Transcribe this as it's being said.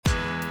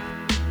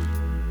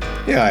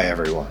Hi,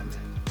 everyone.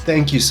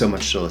 Thank you so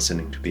much for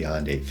listening to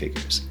Beyond 8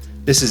 Figures.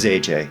 This is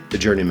AJ, the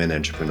journeyman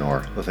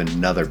entrepreneur, with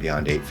another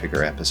Beyond 8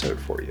 Figure episode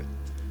for you.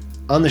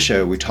 On the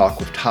show, we talk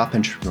with top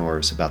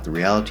entrepreneurs about the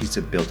realities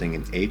of building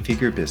an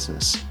 8-figure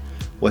business,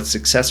 what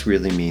success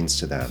really means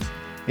to them,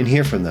 and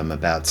hear from them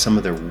about some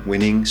of their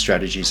winning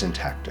strategies and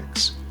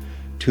tactics.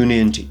 Tune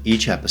in to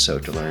each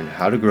episode to learn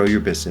how to grow your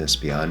business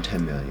beyond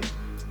 10 million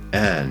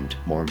and,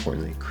 more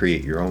importantly,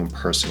 create your own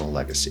personal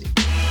legacy.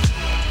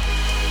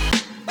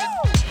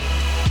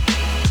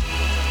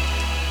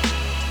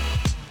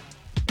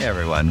 Hey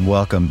everyone,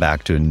 welcome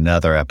back to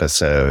another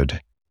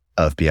episode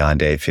of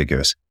Beyond 8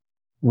 Figures.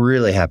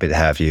 Really happy to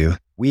have you.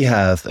 We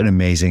have an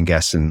amazing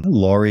guest in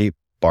Laurie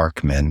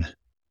Barkman,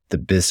 the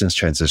business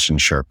transition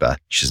Sherpa.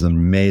 She's an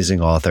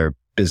amazing author,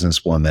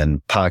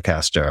 businesswoman,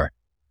 podcaster,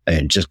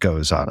 and just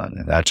goes on.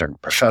 An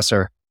adjunct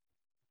professor.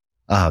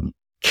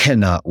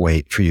 Cannot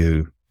wait for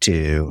you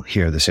to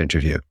hear this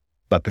interview.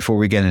 But before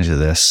we get into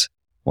this,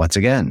 once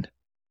again,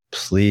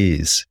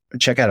 please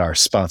check out our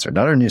sponsor,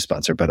 not our new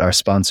sponsor, but our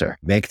sponsor,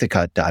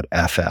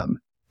 MakeTheCut.fm.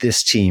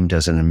 This team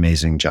does an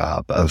amazing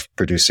job of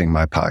producing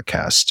my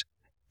podcast.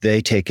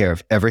 They take care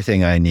of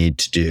everything I need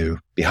to do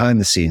behind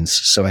the scenes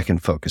so I can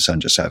focus on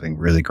just having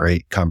really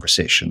great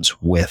conversations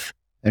with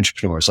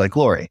entrepreneurs like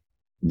Laurie.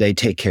 They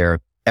take care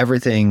of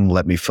everything,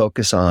 let me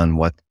focus on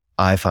what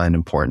I find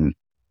important,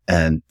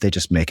 and they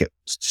just make it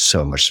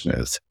so much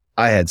smooth.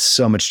 I had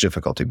so much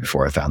difficulty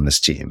before I found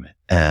this team,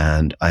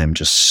 and I am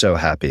just so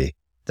happy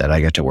that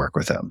I get to work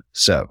with them.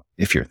 So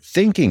if you're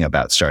thinking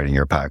about starting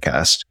your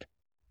podcast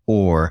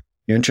or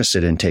you're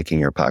interested in taking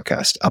your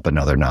podcast up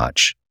another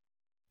notch,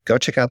 go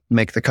check out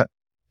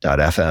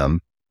MakeTheCut.fm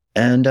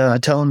and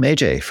tell them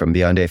AJ from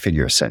Beyond 8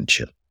 Figures sent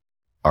you.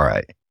 All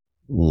right,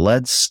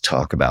 let's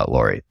talk about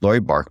Laurie. Laurie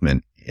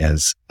Barkman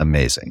is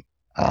amazing.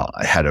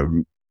 I had a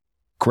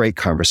great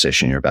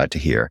conversation you're about to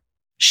hear.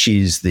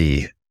 She's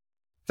the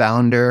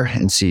founder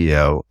and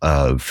CEO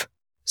of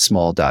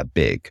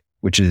SmallDotBig,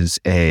 which is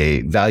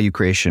a value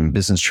creation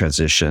business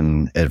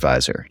transition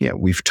advisor. Yeah,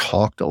 we've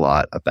talked a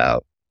lot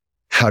about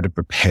how to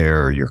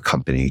prepare your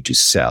company to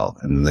sell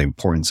and the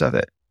importance of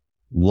it.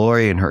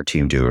 Laurie and her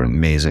team do an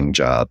amazing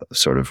job of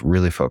sort of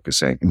really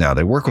focusing. Now,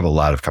 they work with a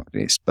lot of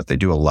companies, but they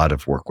do a lot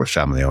of work with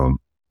family-owned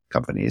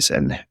companies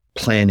and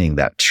planning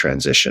that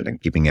transition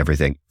and keeping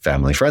everything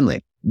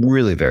family-friendly.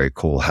 Really very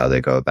cool how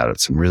they go about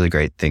it. Some really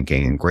great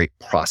thinking and great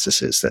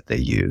processes that they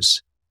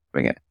use.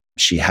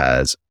 She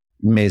has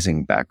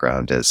amazing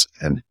background as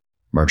an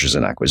mergers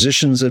and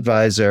acquisitions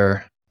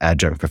advisor,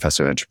 adjunct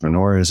professor of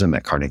entrepreneurism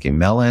at Carnegie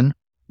Mellon.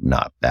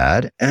 Not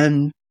bad.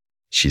 And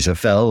she's a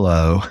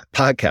fellow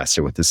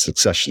podcaster with the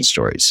Succession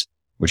Stories,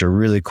 which are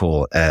really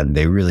cool. And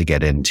they really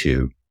get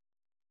into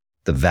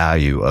the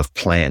value of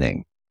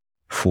planning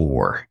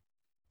for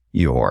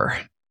your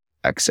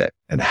exit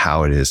and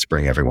how it is to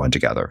bring everyone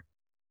together.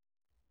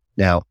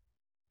 Now,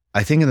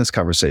 I think in this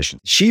conversation,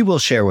 she will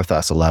share with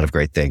us a lot of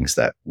great things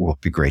that will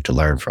be great to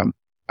learn from.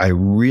 I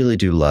really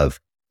do love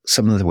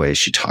some of the ways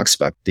she talks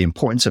about the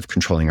importance of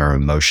controlling our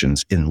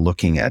emotions in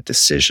looking at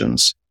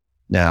decisions.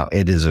 Now,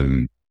 it is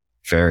a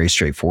very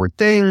straightforward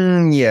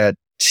thing, yet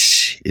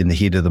in the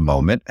heat of the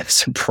moment,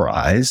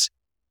 surprise,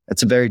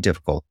 that's a very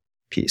difficult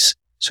piece.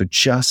 So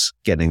just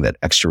getting that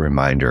extra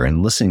reminder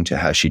and listening to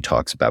how she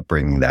talks about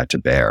bringing that to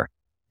bear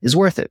is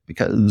worth it,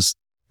 because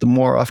the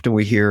more often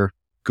we hear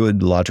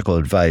good logical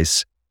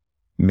advice,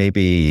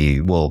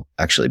 maybe we'll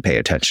actually pay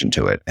attention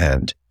to it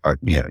and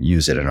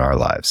use it in our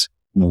lives.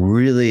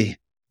 Really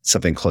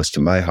something close to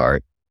my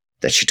heart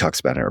that she talks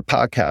about in her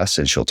podcast,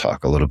 and she'll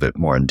talk a little bit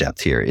more in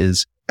depth here,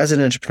 is as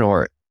an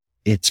entrepreneur,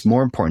 it's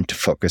more important to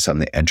focus on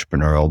the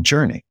entrepreneurial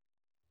journey.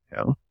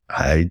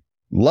 I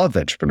love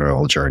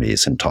entrepreneurial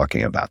journeys and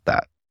talking about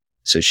that.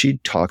 So she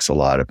talks a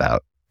lot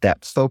about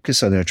that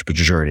focus on the entrepreneurial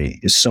journey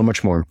is so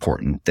much more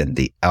important than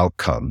the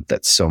outcome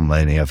that so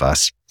many of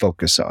us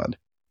focus on.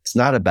 It's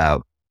not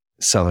about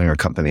selling our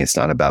company. It's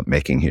not about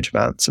making huge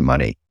amounts of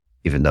money,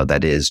 even though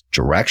that is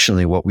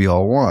directionally what we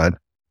all want.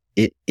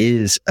 It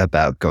is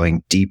about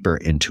going deeper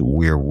into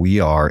where we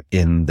are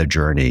in the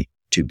journey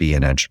to be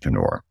an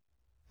entrepreneur.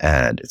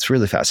 And it's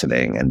really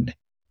fascinating and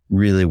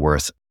really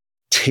worth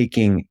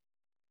taking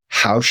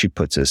how she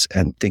puts this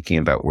and thinking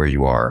about where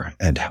you are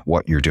and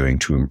what you're doing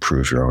to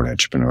improve your own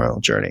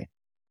entrepreneurial journey,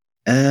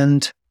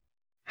 and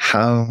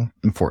how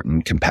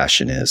important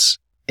compassion is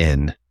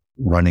in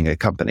running a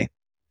company.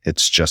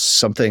 It's just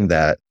something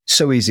that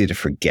so easy to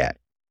forget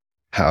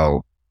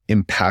how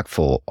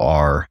impactful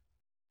our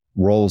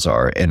roles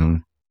are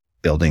in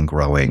building,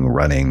 growing,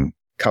 running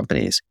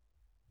companies.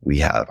 We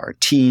have our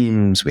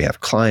teams, we have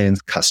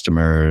clients,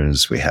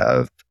 customers, we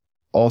have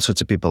all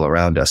sorts of people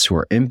around us who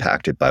are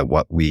impacted by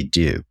what we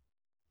do.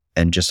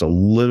 And just a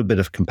little bit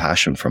of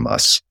compassion from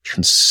us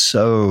can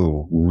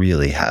so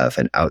really have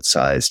an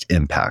outsized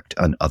impact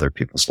on other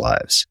people's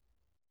lives.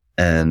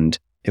 And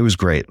it was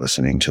great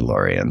listening to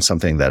Laurie, and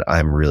something that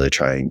I'm really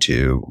trying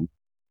to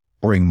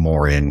bring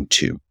more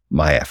into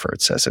my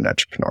efforts as an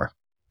entrepreneur.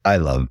 I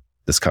love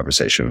this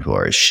conversation with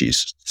Laurie.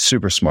 She's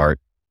super smart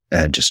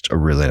and just a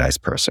really nice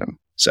person.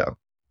 So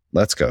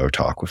let's go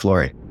talk with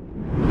Laurie.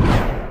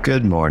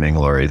 Good morning,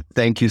 Laurie.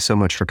 Thank you so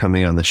much for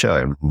coming on the show.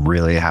 I'm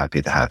really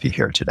happy to have you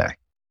here today.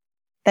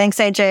 Thanks,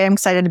 AJ. I'm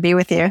excited to be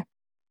with you.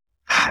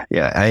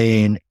 Yeah,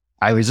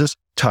 I was just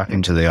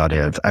talking to the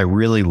audience. I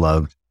really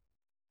love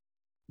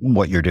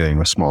what you're doing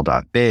with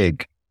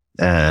SmallDotBig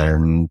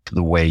and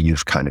the way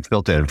you've kind of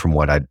built it, and from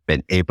what I've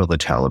been able to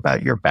tell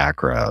about your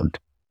background,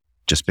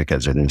 just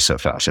because it is so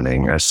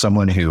fascinating. As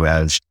someone who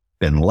has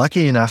been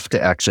lucky enough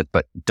to exit,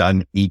 but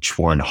done each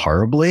one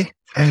horribly,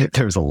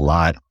 there's a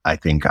lot I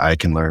think I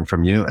can learn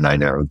from you. And I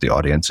know the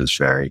audience is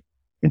very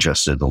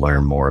interested to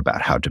learn more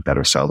about how to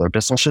better sell their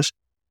businesses.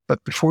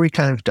 But before we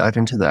kind of dive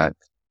into that,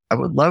 I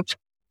would love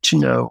to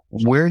know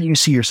where you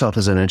see yourself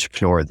as an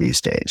entrepreneur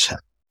these days.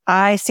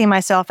 I see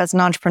myself as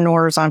an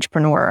entrepreneur's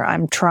entrepreneur.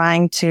 I'm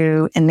trying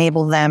to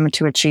enable them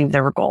to achieve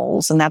their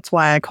goals. And that's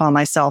why I call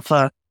myself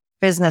a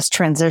business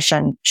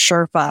transition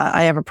Sherpa.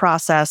 I have a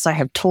process, I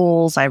have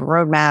tools, I have a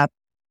roadmap.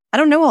 I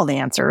don't know all the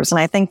answers. And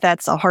I think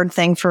that's a hard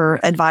thing for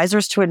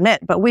advisors to admit,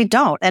 but we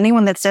don't.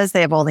 Anyone that says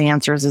they have all the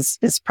answers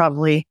is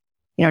probably,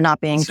 not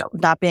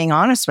being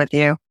honest with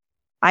you.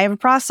 I have a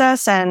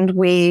process, and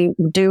we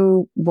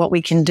do what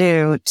we can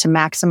do to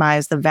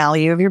maximize the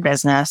value of your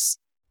business,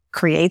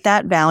 create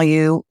that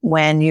value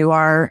when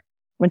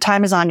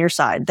time is on your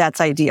side.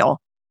 That's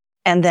ideal.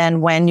 And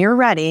then when you're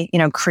ready,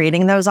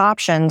 creating those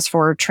options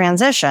for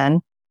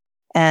transition.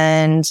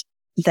 And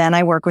then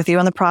I work with you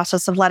on the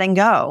process of letting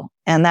go.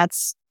 And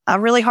that's a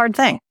really hard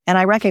thing. And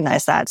I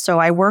recognize that. So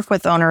I work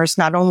with owners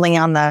not only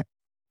on the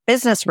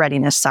business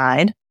readiness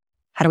side.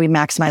 How do we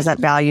maximize that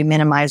value,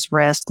 minimize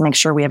risk, make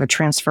sure we have a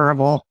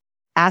transferable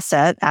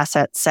asset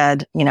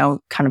said,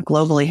 kind of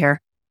globally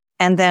here.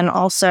 And then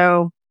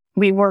also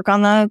we work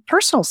on the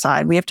personal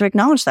side. We have to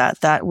acknowledge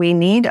that we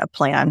need a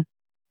plan.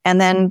 And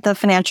then the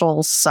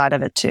financial side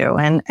of it too.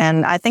 And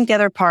I think the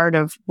other part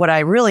of what I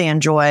really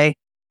enjoy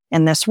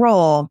in this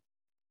role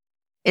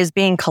is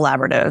being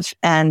collaborative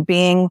and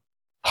being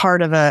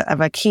part of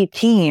a key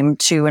team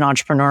to an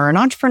entrepreneur. An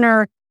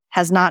entrepreneur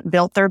has not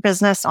built their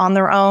business on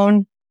their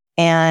own.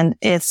 And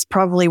it's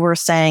probably worth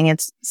saying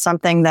it's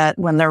something that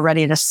when they're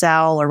ready to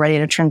sell or ready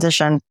to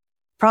transition,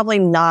 probably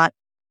not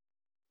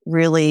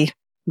really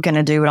going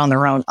to do it on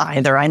their own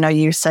either. I know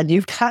you said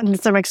you've gotten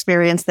some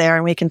experience there,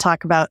 and we can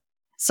talk about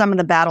some of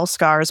the battle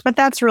scars, but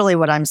that's really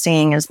what I'm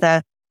seeing is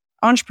the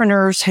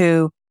entrepreneurs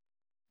who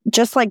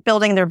just like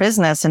building their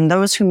business, and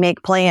those who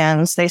make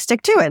plans, they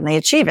stick to it and they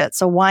achieve it.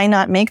 So why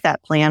not make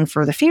that plan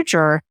for the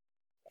future?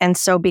 And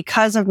so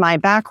because of my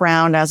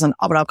background as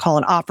what I'll call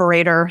an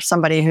operator,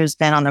 somebody who's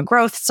been on the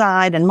growth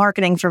side and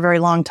marketing for a very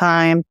long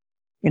time,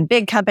 in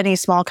big companies,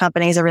 small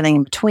companies, everything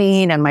in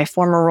between, and my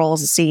former role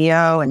as a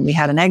CEO, and we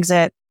had an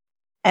exit,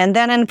 and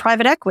then in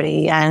private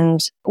equity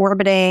and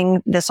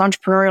orbiting this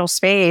entrepreneurial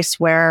space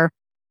where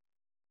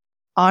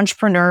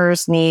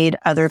entrepreneurs need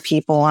other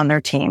people on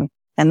their team.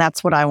 And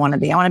that's what I want to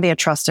be. I want to be a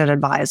trusted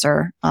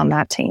advisor on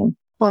that team.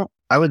 Well,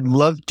 I would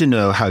love to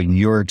know how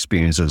your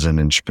experience as an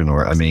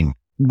entrepreneur,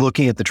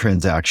 looking at the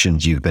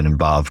transactions you've been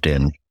involved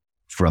in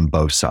from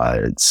both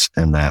sides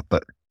and that,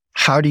 but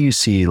how do you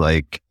see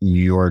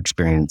your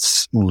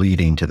experience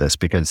leading to this?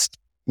 Because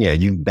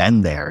you've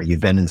been there, you've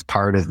been as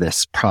part of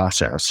this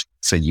process.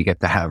 So you get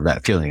to have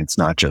that feeling. It's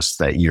not just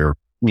that you're,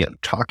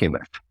 talking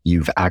about,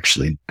 you've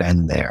actually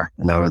been there.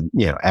 Now,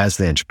 as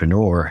the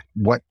entrepreneur,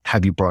 what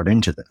have you brought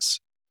into this?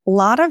 A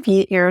lot of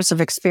years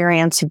of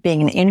experience of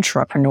being an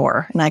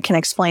intrapreneur. And I can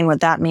explain what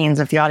that means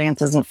if the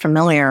audience isn't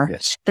familiar.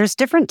 Yes. There's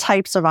different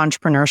types of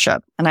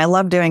entrepreneurship. And I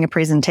love doing a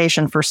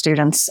presentation for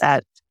students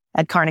at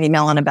Carnegie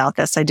Mellon about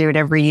this. I do it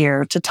every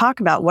year to talk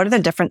about what are the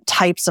different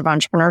types of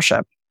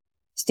entrepreneurship.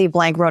 Steve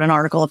Blank wrote an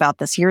article about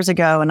this years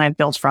ago, and I've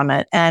built from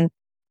it. And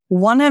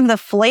one of the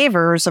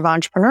flavors of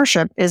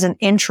entrepreneurship is an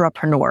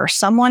intrapreneur,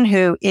 someone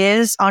who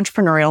is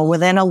entrepreneurial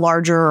within a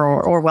larger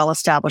or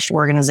well-established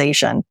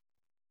organization.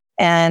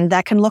 And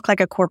that can look like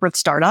a corporate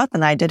startup.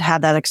 And I did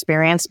have that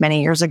experience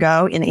many years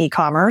ago in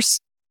e-commerce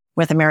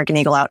with American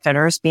Eagle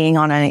Outfitters, being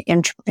on an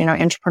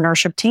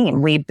entrepreneurship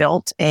team. We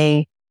built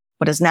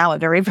what is now a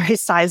very, very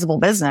sizable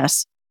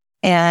business.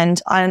 And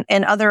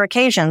in other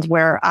occasions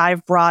where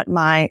I've brought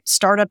my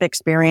startup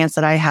experience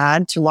that I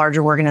had to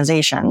larger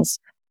organizations.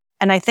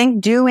 And I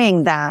think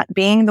doing that,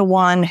 being the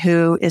one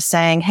who is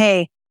saying,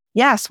 hey,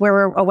 yes,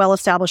 we're a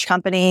well-established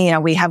company.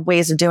 We have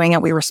ways of doing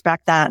it. We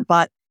respect that.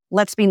 But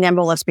let's be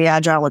nimble. Let's be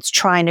agile. Let's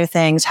try new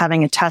things.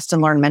 Having a test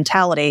and learn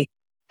mentality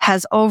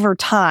has over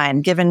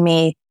time given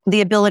me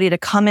the ability to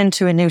come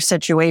into a new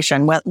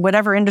situation,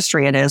 whatever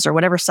industry it is or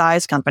whatever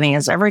size company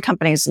is. Every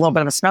company is a little bit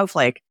of a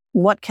snowflake.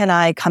 What can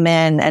I come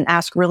in and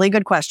ask really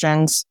good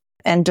questions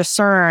and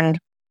discern,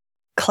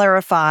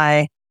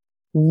 clarify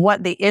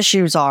what the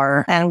issues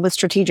are? And with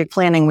strategic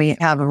planning, we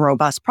have a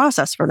robust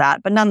process for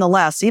that. But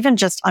nonetheless, even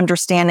just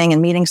understanding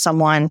and meeting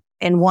someone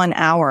in 1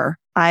 hour,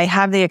 I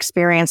have the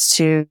experience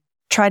to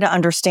try to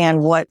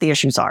understand what the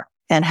issues are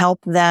and help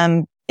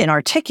them in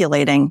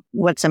articulating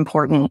what's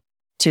important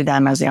to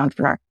them as the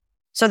entrepreneur.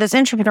 So this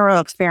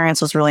entrepreneurial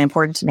experience was really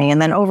important to me.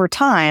 And then over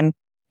time,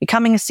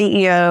 becoming a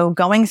CEO,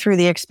 going through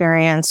the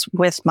experience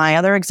with my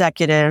other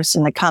executives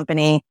in the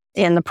company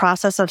in the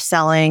process of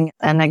selling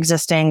an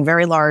existing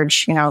very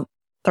large,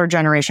 third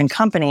generation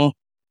company.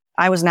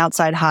 I was an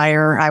outside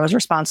hire. I was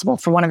responsible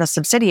for one of the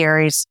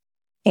subsidiaries,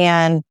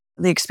 and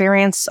the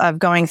experience of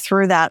going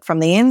through that from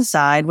the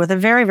inside with a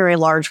very, very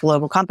large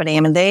global company. I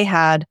mean, they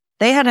had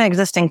an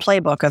existing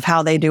playbook of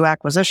how they do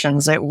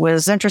acquisitions. It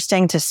was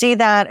interesting to see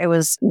that. It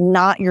was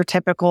not your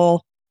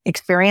typical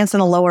experience in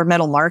a lower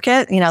middle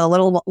market. The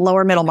little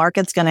lower middle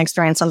market's going to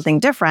experience something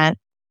different.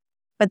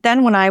 But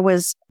then when I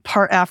was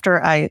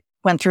after I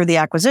went through the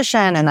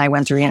acquisition and I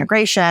went through the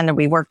integration and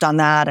we worked on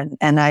that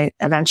and I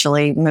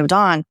eventually moved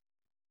on,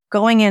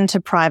 going into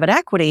private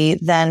equity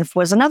then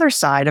was another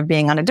side of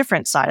being on a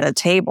different side of the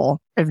table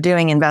of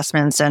doing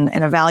investments and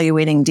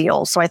evaluating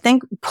deals. So I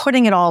think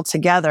putting it all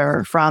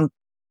together from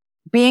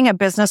being a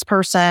business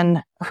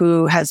person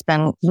who has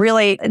been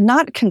really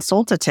not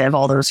consultative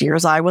all those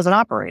years, I was an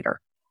operator,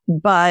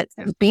 but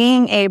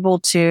being able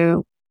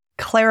to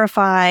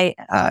clarify,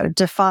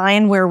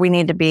 define where we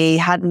need to be,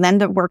 and then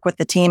to work with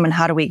the team and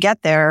how do we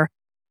get there.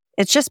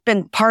 It's just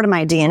been part of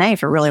my DNA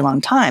for a really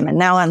long time. And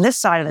now on this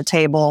side of the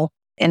table,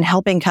 in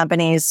helping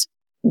companies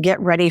get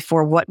ready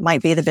for what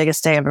might be the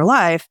biggest day of their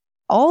life,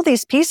 all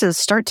these pieces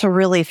start to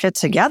really fit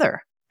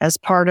together as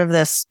part of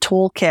this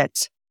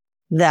toolkit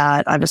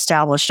that I've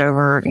established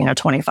over,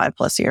 25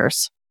 plus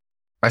years.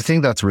 I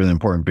think that's really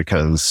important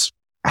because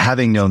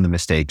having known the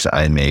mistakes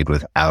I made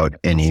without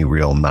any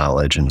real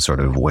knowledge and sort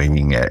of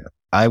winging it,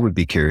 I would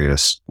be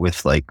curious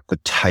with the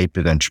type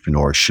of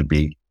entrepreneur should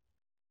be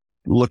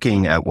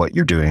looking at what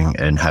you're doing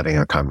and having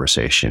a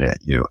conversation at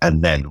you.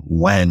 And then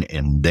when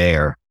in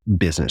their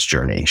business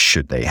journey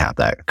should they have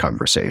that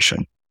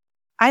conversation?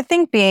 I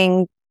think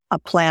being a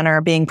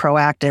planner, being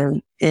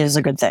proactive is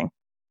a good thing.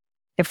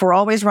 If we're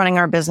always running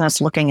our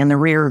business looking in the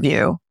rear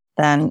view,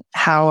 then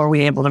how are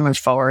we able to move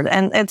forward?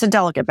 And it's a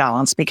delicate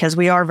balance because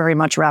we are very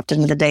much wrapped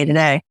into the day to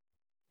day.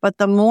 But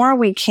the more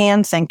we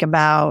can think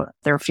about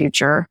their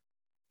future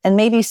and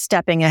maybe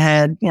stepping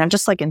ahead,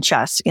 just like in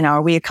chess,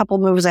 are we a couple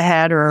moves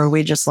ahead or are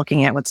we just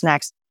looking at what's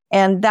next?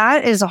 And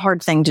that is a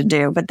hard thing to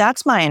do, but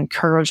that's my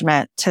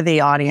encouragement to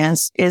the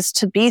audience is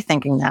to be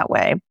thinking that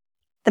way.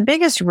 The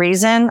biggest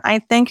reason I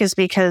think is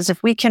because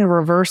if we can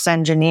reverse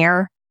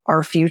engineer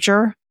our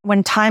future,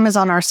 when time is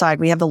on our side,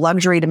 we have the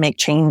luxury to make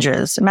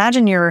changes.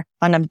 Imagine you're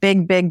on a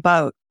big, big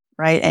boat,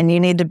 right? And you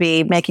need to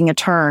be making a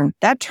turn.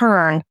 That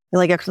turn,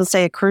 let's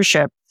say a cruise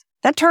ship,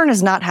 that turn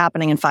is not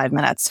happening in 5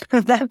 minutes.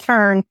 That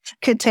turn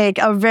could take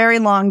a very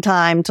long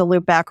time to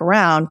loop back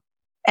around.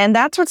 And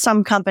that's what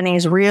some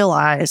companies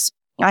realize.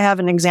 I have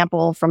an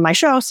example from my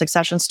show,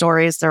 Succession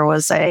Stories. There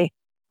was a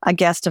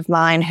guest of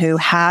mine who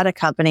had a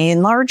company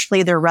and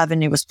largely their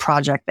revenue was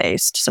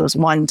project-based. So it was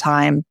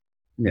one-time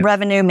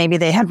revenue. Maybe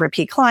they had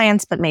repeat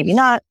clients, but maybe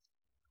not.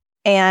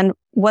 And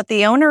what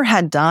the owner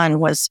had done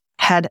was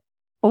had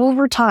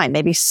over time,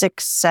 maybe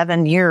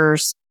 6-7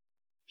 years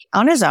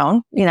on his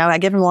own, I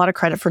give him a lot of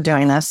credit for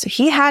doing this.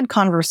 He had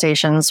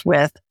conversations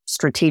with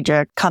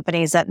strategic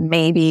companies that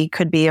maybe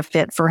could be a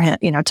fit for him,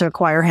 to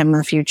acquire him in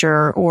the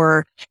future,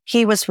 or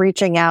he was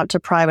reaching out to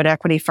private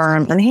equity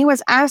firms and he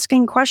was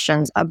asking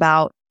questions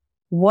about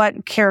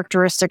what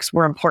characteristics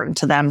were important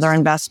to them, their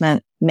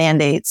investment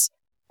mandates,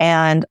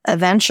 and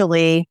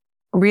eventually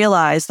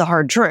realized the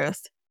hard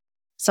truth.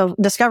 So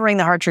discovering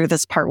the hard truth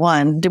is part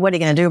one. What are you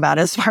going to do about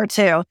it is part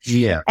two.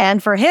 Yeah.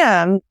 And for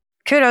him,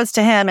 kudos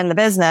to him in the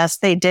business.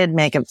 They did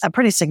make a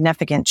pretty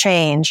significant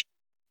change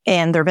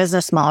in their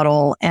business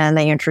model, and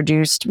they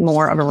introduced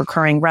more of a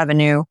recurring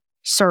revenue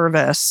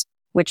service,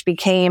 which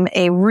became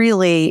a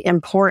really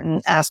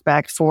important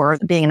aspect for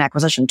being an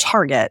acquisition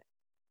target.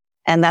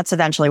 And that's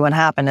eventually what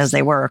happened as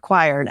they were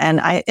acquired.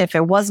 And if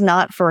it was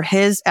not for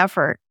his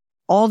effort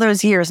all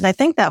those years, and I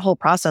think that whole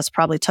process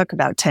probably took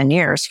about 10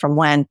 years from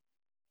when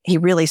he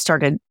really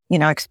started,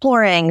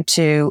 exploring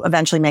to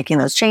eventually making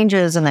those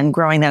changes and then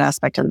growing that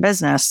aspect of the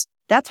business.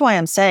 That's why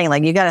I'm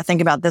saying, you got to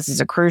think about this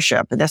as a cruise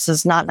ship. This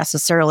is not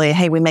necessarily,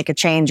 hey, we make a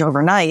change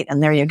overnight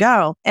and there you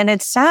go. And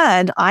it's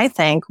sad, I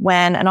think,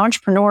 when an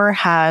entrepreneur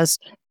has,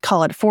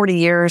 call it 40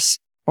 years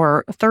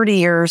or 30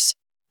 years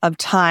of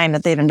time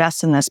that they've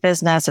invested in this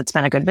business. It's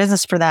been a good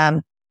business for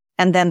them.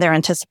 And then their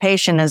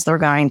anticipation is they're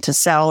going to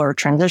sell or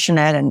transition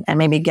it and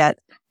maybe get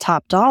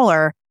top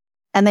dollar.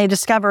 And they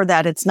discover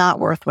that it's not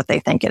worth what they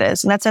think it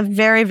is. And that's a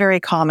very, very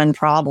common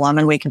problem.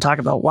 And we can talk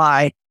about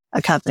why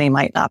a company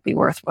might not be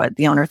worth what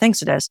the owner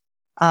thinks it is.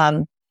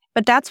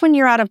 But that's when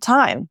you're out of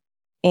time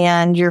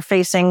and you're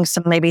facing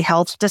some maybe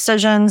health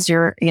decisions.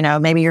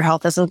 Maybe your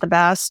health isn't the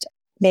best.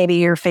 Maybe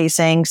you're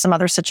facing some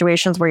other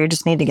situations where you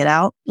just need to get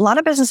out. A lot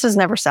of businesses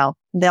never sell.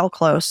 They'll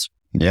close.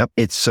 Yep.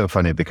 It's so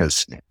funny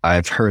because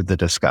I've heard the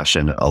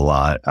discussion a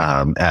lot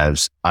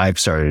as I've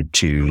started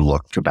to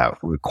look about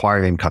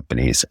acquiring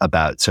companies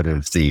about sort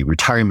of the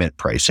retirement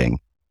pricing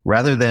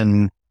rather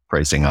than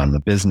pricing on the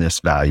business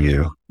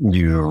value.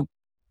 You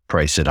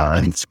price it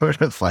on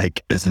sort of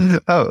like,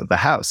 the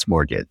house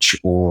mortgage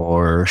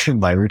or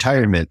my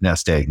retirement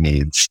nest egg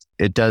needs.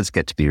 It does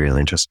get to be really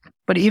interesting.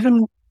 But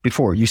even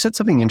before, you said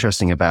something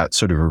interesting about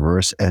sort of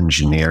reverse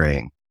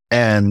engineering.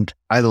 And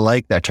I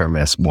like that term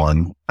as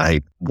one.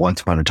 I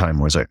once upon a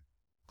time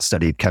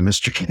studied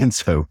chemistry. And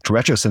so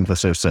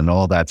retrosynthesis and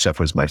all that stuff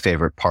was my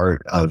favorite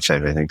part of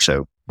everything.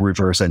 So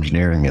reverse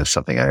engineering is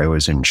something I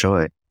always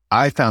enjoy.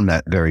 I found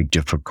that very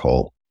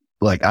difficult.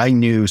 Like I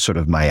knew sort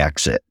of my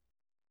exit,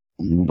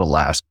 the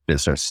last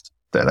business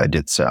that I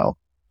did sell.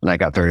 And I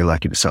got very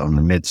lucky to sell in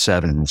the mid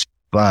 7s,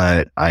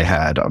 but I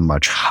had a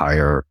much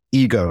higher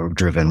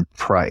ego-driven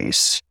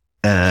price.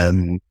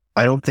 And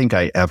I don't think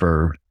I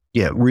ever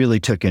really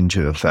took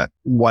into effect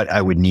what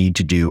I would need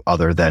to do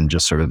other than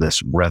just sort of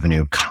this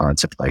revenue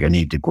concept. Like I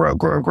need to grow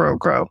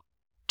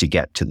to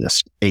get to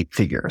this 8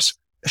 figures.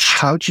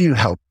 How do you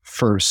help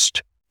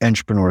first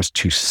entrepreneurs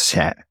to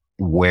set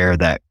where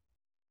that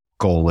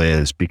goal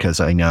is? Because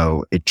I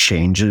know it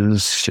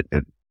changes,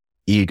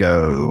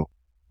 ego,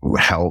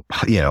 help,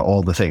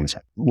 all the things.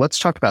 Let's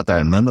talk about that.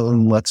 And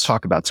then let's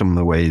talk about some of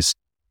the ways,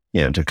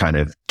 to kind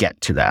of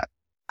get to that.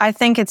 I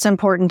think it's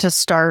important to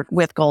start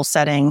with goal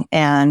setting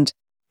and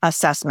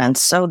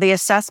assessments. So the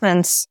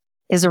assessments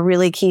is a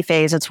really key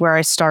phase. It's where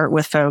I start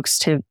with folks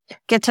to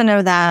get to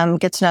know them,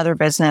 get to know their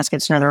business,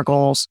 get to know their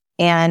goals.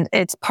 And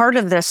it's part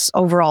of this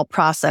overall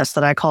process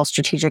that I call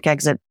strategic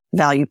exit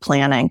value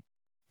planning.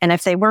 And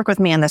if they work with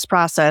me in this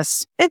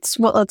process,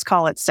 let's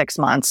call it 6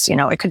 months.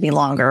 It could be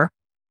longer.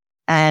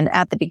 And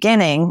at the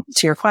beginning,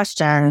 to your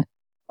question,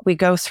 we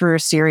go through a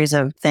series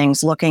of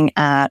things looking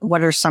at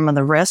what are some of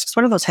the risks,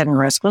 what are those hidden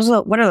risks,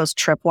 what are those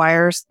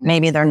tripwires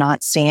maybe they're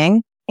not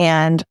seeing,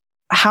 and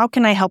how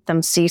can I help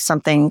them see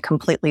something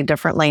completely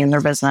differently in their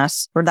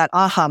business, where that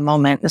aha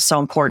moment is so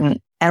important.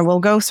 And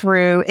we'll go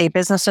through a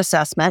business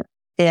assessment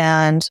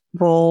and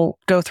we'll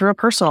go through a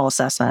personal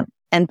assessment.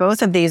 And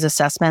both of these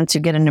assessments,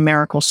 you get a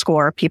numerical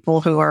score.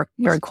 People who are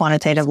very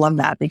quantitative love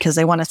that because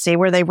they want to see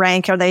where they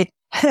rank. Are they,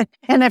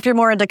 and if you're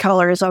more into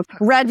colors of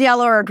red,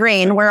 yellow, or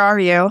green, where are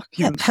you?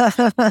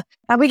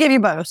 We give you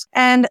both.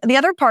 And the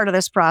other part of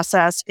this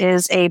process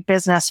is a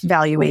business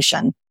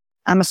valuation.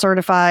 I'm a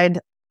certified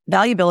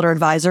Value Builder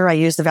advisor. I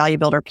use the Value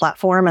Builder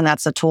platform, and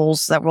that's the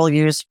tools that we'll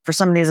use for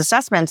some of these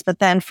assessments. But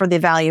then for the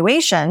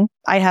evaluation,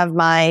 I have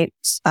my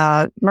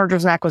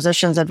mergers and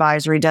acquisitions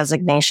advisory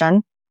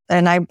designation.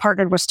 And I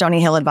partnered with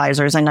Stony Hill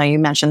Advisors. I know you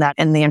mentioned that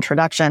in the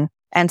introduction.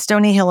 And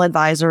Stony Hill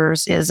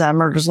Advisors is a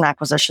mergers and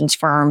acquisitions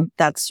firm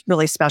that's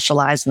really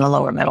specialized in the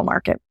lower middle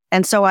market.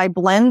 And so I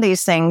blend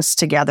these things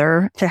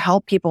together to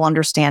help people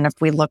understand if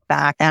we look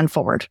back and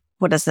forward,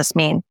 what does this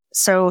mean?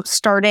 So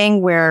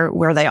starting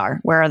where they are,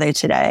 where are they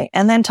today?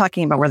 And then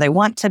talking about where they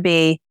want to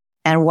be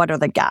and what are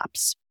the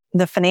gaps.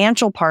 The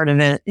financial part of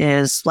it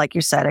is, like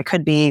you said, it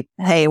could be,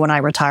 hey, when I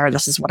retire,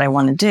 this is what I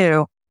want to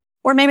do.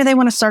 Or maybe they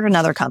want to start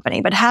another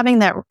company. But having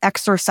that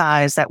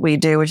exercise that we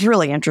do is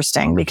really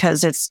interesting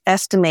because it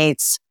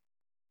estimates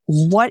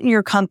what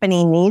your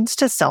company needs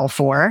to sell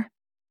for,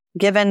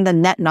 given the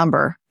net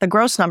number. The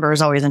gross number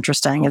is always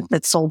interesting.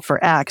 It's sold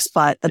for X,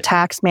 but the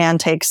tax man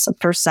takes a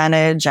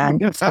percentage and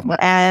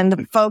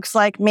folks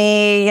like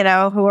me,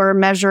 who are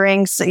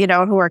measuring,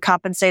 who are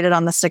compensated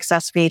on the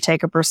success fee,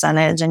 take a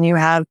percentage, and you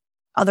have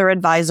other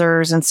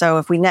advisors. And so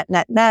if we net,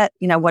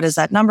 what does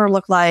that number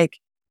look like?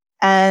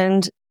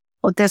 And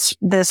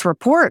this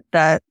report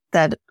that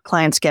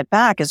clients get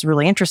back is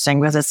really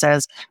interesting because it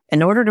says,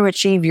 in order to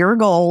achieve your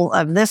goal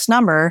of this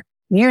number,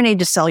 you need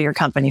to sell your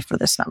company for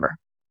this number.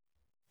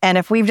 And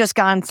if we've just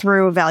gone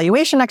through a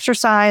valuation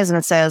exercise and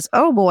it says,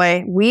 oh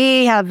boy,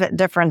 we have a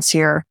difference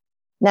here.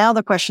 Now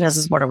the question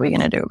is what are we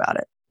going to do about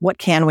it? What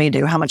can we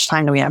do? How much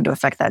time do we have to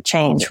affect that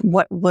change?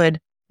 What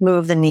would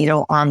move the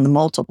needle on the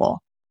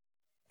multiple?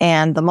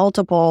 And the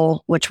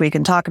multiple, which we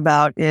can talk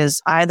about,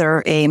 is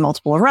either a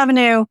multiple of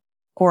revenue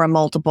or a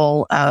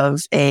multiple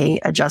of a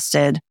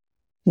adjusted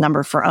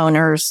number for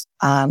owners,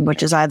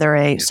 which is either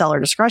a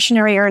seller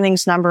discretionary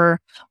earnings number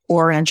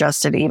or an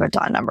adjusted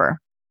EBITDA number.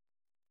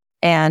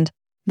 And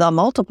the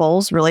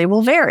multiples really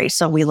will vary.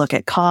 So we look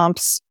at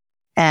comps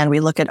and we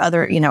look at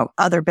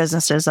other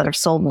businesses that have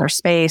sold in their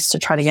space to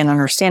try to get an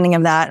understanding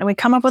of that. And we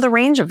come up with a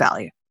range of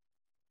value.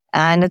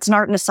 And it's an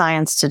art and a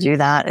science to do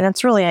that. And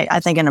it's really, I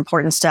think, an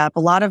important step. A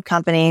lot of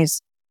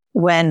companies,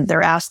 when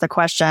they're asked the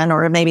question,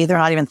 or maybe they're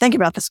not even thinking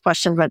about this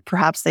question, but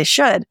perhaps they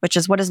should, which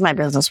is, what is my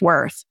business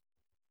worth?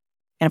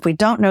 And if we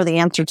don't know the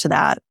answer to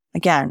that,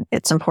 again,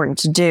 it's important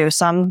to do.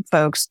 Some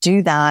folks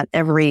do that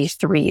every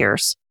 3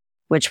 years,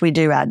 which we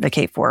do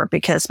advocate for,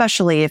 because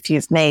especially if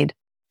you've made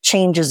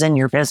changes in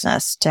your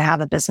business, to have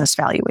a business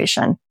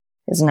valuation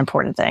is an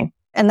important thing.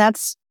 And I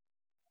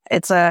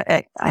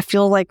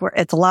feel like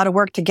it's a lot of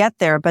work to get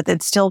there, but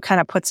it still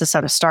kind of puts us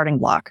at a starting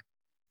block.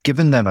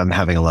 Given that I'm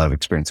having a lot of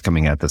experience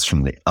coming at this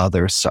from the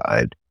other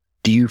side,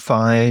 do you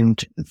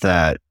find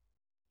that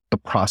the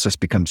process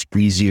becomes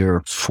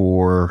easier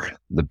for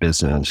the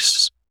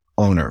business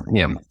owner,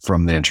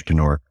 from the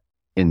entrepreneur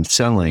in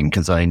selling?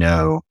 Because I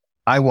know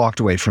I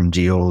walked away from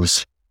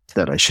deals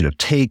that I should have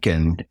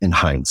taken in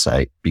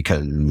hindsight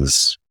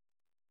because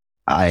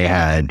I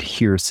had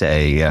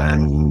hearsay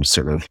and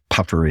sort of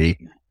puffery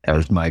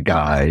as my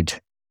guide.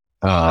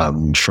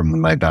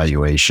 from my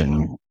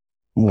valuation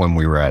when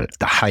we were at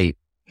the height.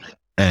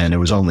 And it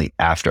was only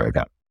after I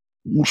got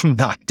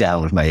knocked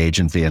down with my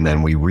agency and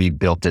then we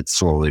rebuilt it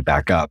slowly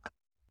back up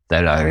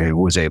that I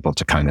was able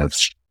to kind of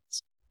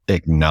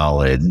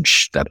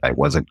acknowledge that I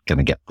wasn't going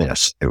to get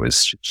this. It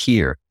was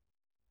here.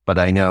 But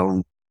I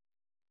know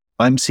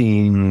I'm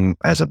seeing,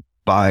 as a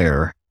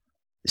buyer,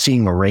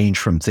 seeing a range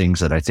from things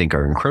that I think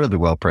are incredibly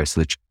well priced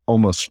that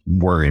almost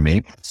worry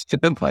me. It's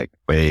like,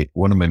 wait,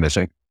 what am I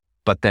missing?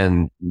 But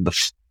then the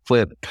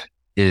flip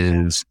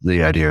is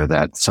the idea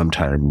that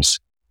sometimes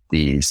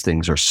these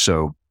things are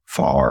so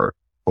far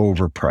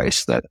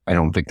overpriced that I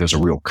don't think there's a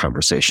real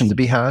conversation to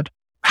be had.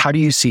 How do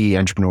you see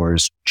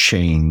entrepreneurs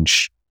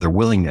change their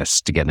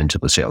willingness to get into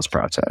the sales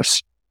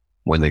process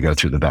when they go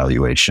through the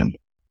valuation?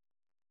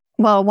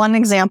 Well, one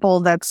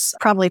example that's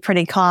probably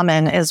pretty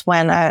common is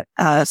when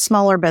a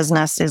smaller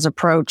business is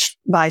approached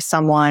by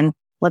someone.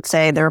 Let's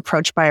say they're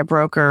approached by a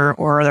broker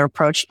or they're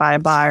approached by a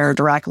buyer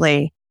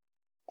directly,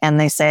 and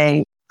they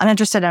say, I'm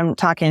interested in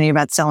talking to you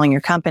about selling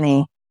your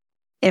company.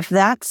 If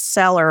that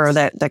seller or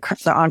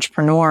the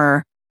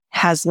entrepreneur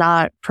has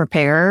not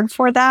prepared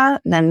for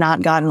that and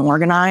not gotten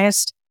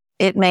organized,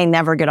 it may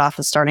never get off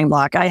the starting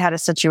block. I had a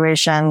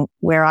situation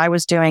where I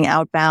was doing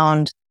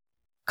outbound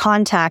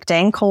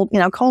contacting,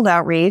 cold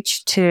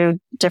outreach to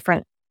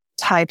different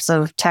types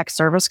of tech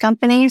service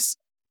companies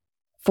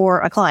for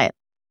a client,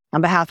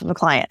 on behalf of a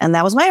client. And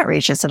that was my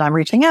outreach. I said, I'm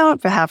reaching out on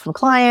behalf of a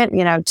client,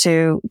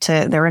 to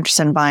they're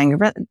interested in buying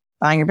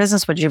your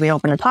business. Would you be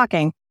open to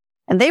talking?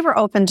 And they were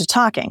open to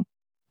talking.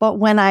 But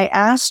when I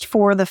asked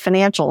for the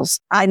financials,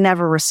 I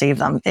never received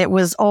them. It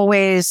was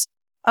always,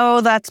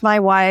 oh, that's my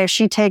wife.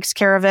 She takes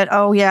care of it.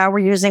 Oh, yeah, we're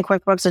using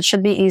QuickBooks. It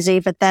should be easy.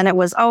 But then it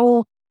was,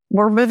 oh,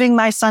 we're moving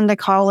my son to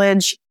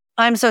college.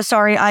 I'm so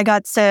sorry. I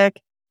got sick.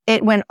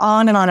 It went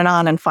on and on and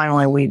on. And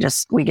finally,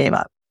 we gave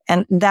up.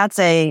 And that's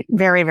a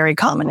very, very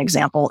common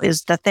example,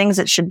 is the things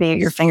that should be at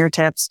your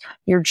fingertips,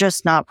 you're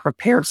just not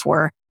prepared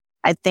for.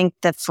 I think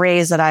the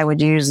phrase that I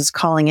would use is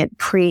calling it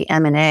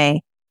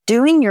pre-M&A,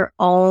 doing your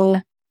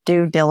own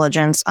due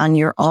diligence on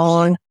your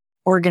own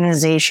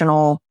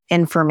organizational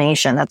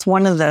information. That's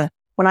when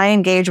I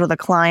engage with a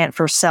client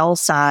for sell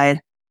side,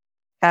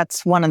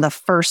 that's one of the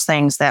first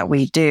things that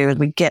we do.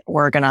 We get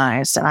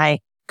organized, and I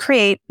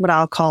create what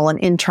I'll call an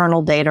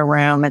internal data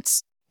room.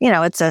 It's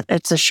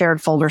a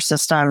shared folder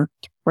system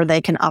where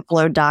they can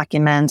upload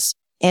documents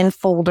in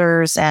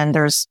folders, and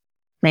there's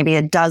maybe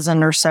a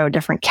dozen or so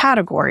different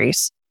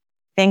categories,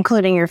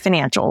 including your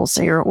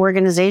financials, your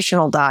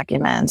organizational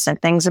documents, and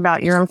things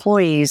about your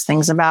employees,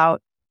 things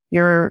about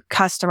your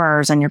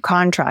customers and your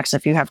contracts,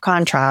 if you have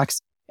contracts,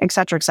 et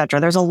cetera, et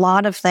cetera. There's a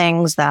lot of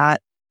things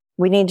that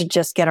we need to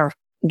just get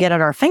at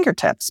our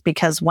fingertips,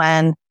 because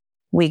when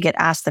we get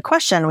asked the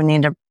question, we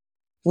need to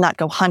not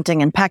go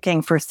hunting and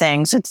pecking for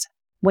things. It's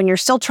when you're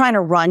still trying to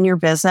run your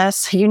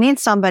business, you need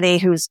somebody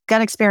who's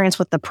got experience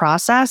with the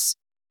process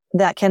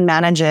that can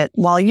manage it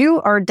while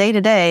you are day to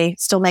day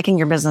still making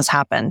your business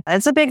happen.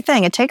 It's a big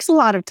thing. It takes a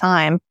lot of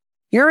time.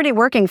 You're already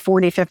working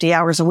 40, 50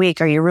 hours a week.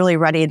 Are you really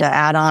ready to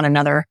add on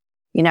another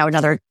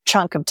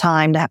chunk of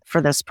time for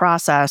this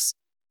process?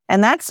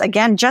 And that's,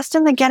 again, just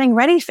in the getting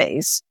ready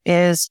phase,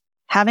 is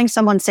having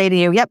someone say to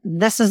you, yep,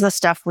 this is the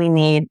stuff we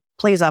need.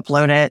 Please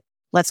upload it.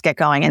 Let's get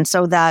going. And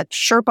so that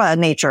Sherpa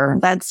nature,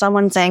 that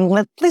someone saying,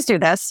 please do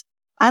this.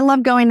 I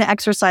love going to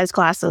exercise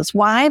classes.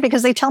 Why?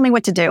 Because they tell me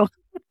what to do.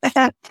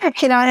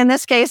 In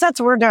this case,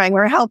 that's what we're doing.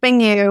 We're helping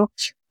you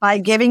by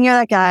giving you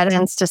that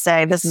guidance to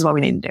say, this is what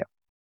we need to do.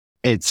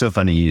 It's so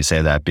funny you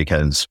say that,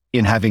 because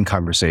in having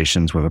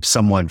conversations with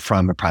someone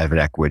from a private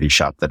equity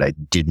shop that I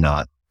did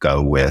not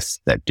go with,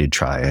 that did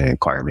try and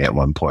acquire me at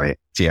one point.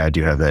 See, I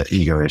do have that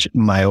ego issue.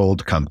 My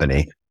old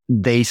company,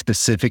 they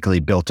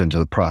specifically built into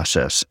the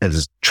process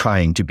as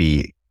trying to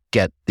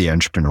get the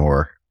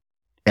entrepreneur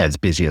as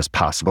busy as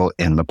possible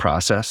in the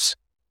process,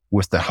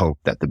 with the hope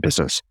that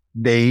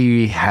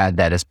they had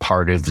that as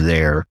part of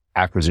their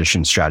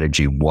acquisition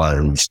strategy,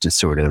 was to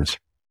sort of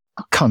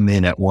come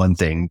in at one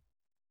thing,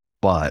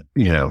 but,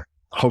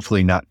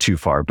 hopefully not too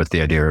far, but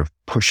the idea of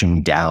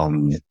pushing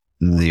down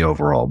the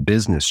overall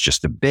business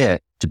just a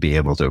bit to be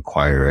able to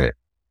acquire it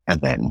and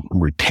then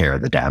repair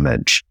the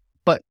damage.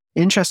 But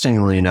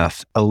interestingly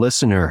enough, a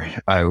listener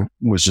I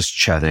was just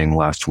chatting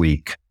last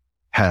week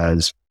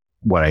has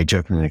what I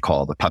jokingly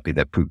call the puppy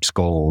that poops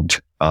gold,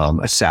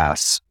 a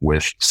SaaS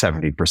with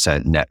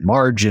 70% net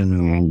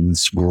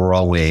margins,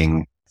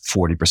 growing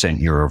 40%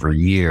 year over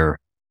year.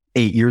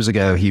 8 years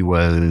ago, he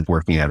was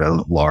working at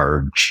a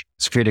large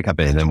security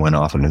company and then went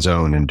off on his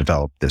own and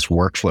developed this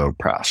workflow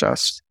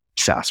process,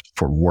 SaaS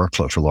for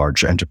workflow for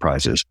large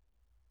enterprises,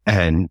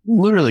 and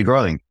literally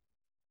growing,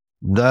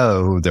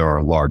 though there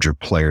are larger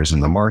players in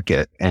the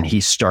market. And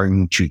he's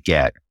starting to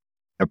get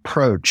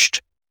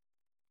approached,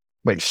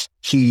 but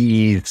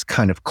he's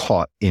kind of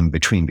caught in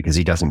between because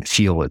he doesn't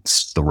feel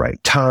it's the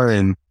right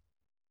time.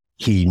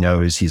 He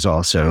knows he's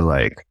also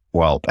like,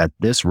 well, at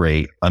this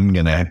rate, I'm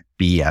going to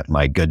be at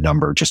my good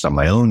number just on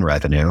my own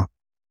revenue.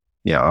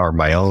 are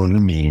my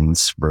own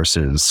means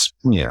versus,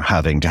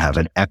 having to have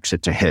an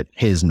exit to hit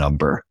his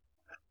number.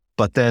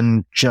 But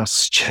then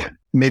just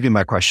maybe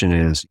my question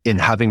is, in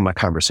having my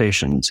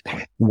conversations,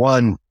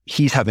 one,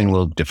 he's having a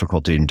little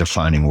difficulty in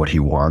defining what he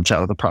wants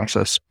out of the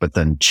process. But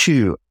then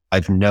two,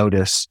 I've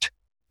noticed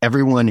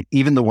everyone,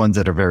 even the ones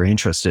that are very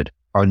interested,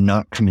 are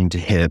not coming to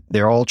him.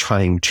 They're all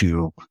trying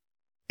to,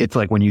 it's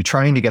like when you're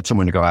trying to get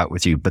someone to go out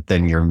with you, but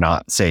then you're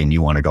not saying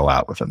you want to go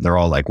out with them. They're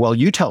all like, well,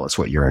 you tell us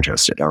what you're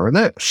interested in, or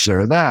this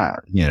or that,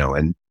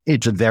 and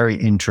it's a very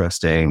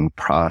interesting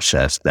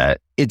process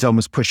that it's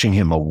almost pushing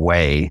him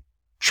away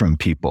from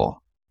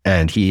people.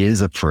 And he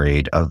is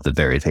afraid of the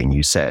very thing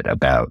you said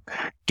about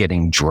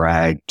getting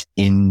dragged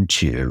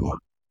into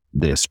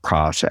this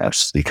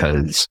process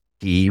because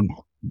he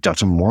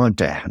doesn't want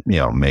to,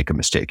 make a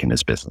mistake in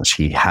his business.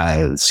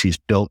 He's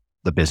built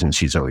the business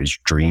he's always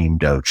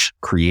dreamed of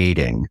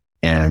creating.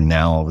 And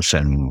now all of a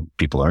sudden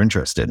people are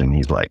interested and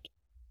he's like,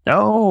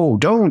 no,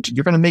 don't,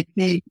 you're going to make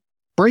me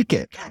break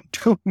it.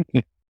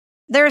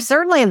 There's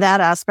certainly that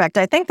aspect.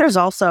 I think there's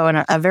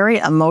also a very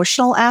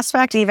emotional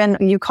aspect. Even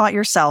you caught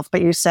yourself,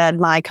 but you said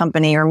my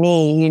company or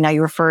me,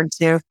 you referred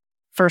to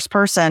first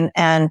person.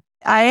 And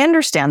I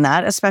understand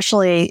that,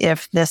 especially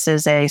if this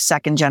is a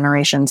second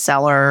generation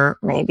seller,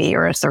 maybe,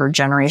 or a third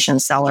generation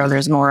seller,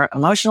 there's more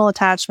emotional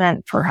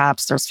attachment.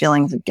 Perhaps there's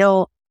feelings of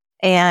guilt.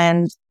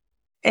 And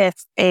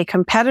if a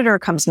competitor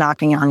comes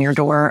knocking on your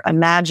door,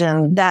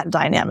 imagine that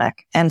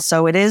dynamic. And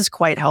so it is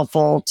quite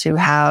helpful to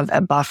have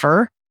a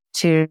buffer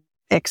to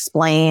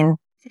explain.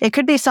 It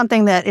could be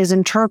something that is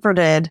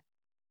interpreted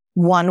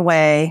one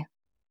way,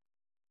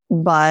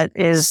 but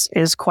is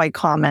quite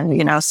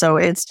common, so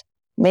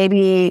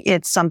maybe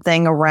it's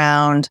something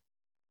around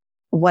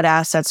what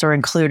assets are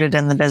included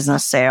in the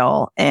business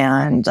sale.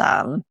 And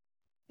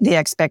the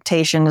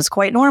expectation is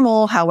quite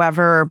normal.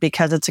 However,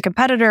 because it's a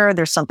competitor,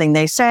 there's something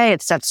they say,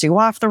 it sets you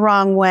off the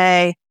wrong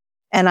way.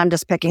 And I'm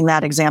just picking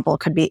that example. It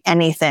could be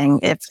anything.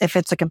 If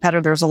it's a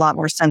competitor, there's a lot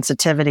more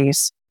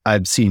sensitivities.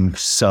 I've seen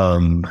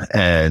some,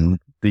 and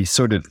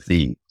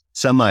the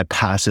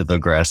semi-passive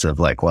aggressive,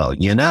 like, well,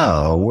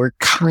 we're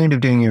kind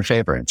of doing you a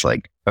favor. It's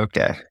like,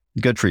 okay,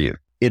 good for you.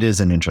 It is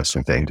an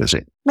interesting thing to see.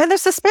 But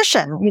there's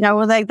suspicion,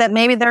 like that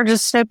maybe they're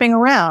just snooping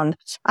around.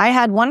 I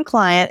had one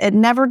client, it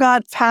never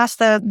got past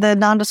the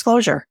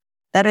non-disclosure.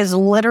 That is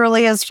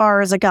literally as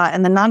far as it got.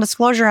 And the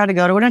non-disclosure had to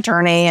go to an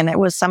attorney, and it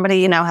was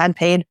somebody, had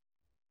paid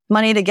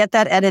money to get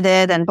that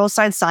edited, and both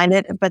sides signed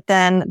it. But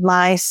then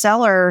my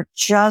seller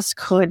just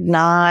could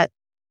not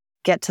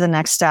get to the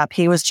next step.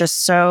 He was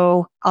just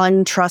so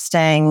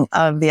untrusting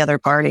of the other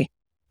party.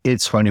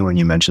 It's funny when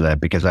you mention that,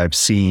 because I've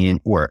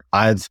seen where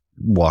I've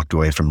walked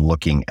away from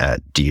looking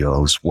at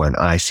deals when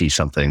I see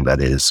something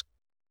that is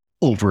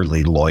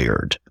overly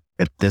lawyered.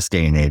 At this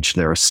day and age,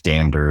 there are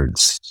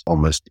standards,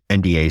 almost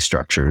NDA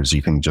structures.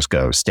 You can just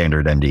go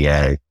standard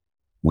NDA.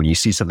 When you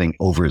see something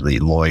overly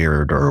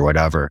lawyered or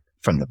whatever,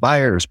 from the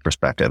buyer's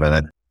perspective,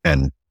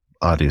 and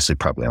obviously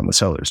probably on the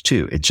sellers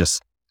too,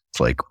 it's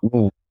like,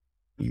 well,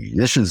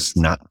 this is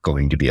not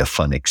going to be a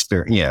fun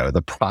experience.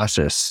 The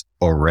process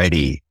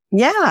already.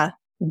 Yeah,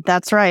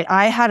 that's right.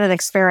 I had an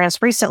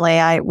experience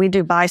recently. We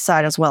do buy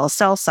side as well as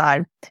sell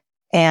side.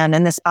 And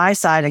in this buy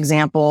side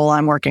example,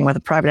 I'm working with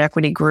a private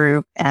equity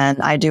group, and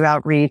I do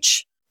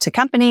outreach to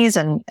companies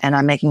and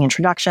I'm making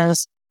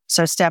introductions.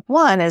 So step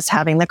one is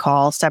having the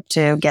call. Step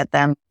two, get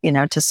them,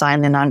 to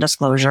sign the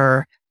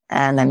non-disclosure,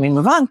 and then we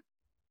move on.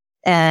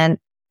 And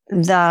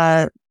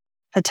the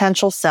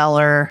potential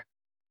seller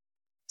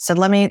said,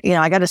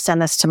 I got to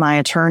send this to my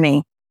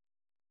attorney.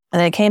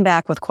 And they came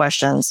back with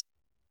questions.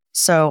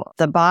 So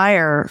the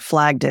buyer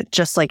flagged it,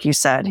 just like you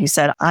said. He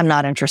said, I'm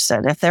not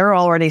interested. If they're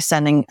already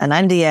sending an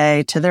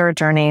NDA to their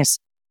attorneys,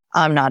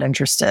 I'm not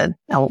interested.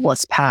 Now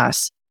let's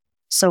pass.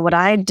 So what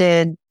I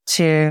did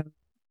to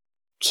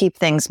keep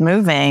things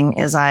moving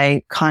is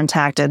I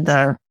contacted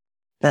the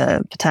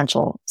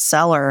potential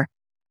seller,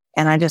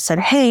 and I just said,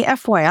 hey,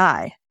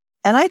 FYI.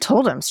 And I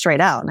told him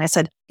straight out. And I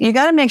said, you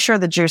got to make sure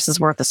the juice is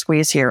worth the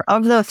squeeze here.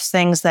 Of those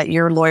things that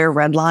your lawyer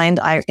redlined,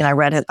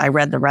 I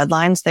read the red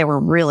lines. They were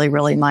really,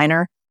 really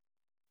minor.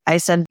 I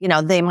said,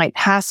 they might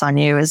pass on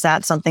you. Is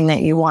that something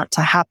that you want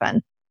to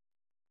happen?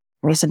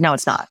 And he said, no,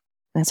 it's not.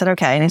 And I said,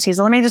 okay. And he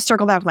said, let me just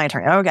circle back with my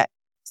attorney. Okay.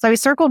 So he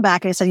circled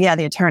back and he said, yeah,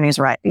 the attorney's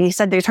right. He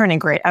said the attorney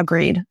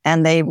agreed,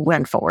 and they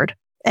went forward.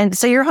 And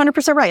so you're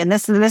 100% right. And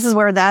this is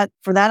where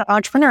for that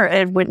entrepreneur,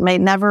 it may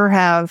never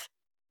have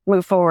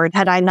moved forward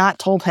had I not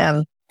told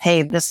him,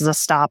 hey, this is a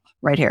stop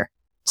right here.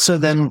 So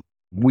then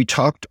we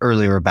talked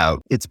earlier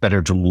about it's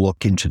better to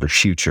look into the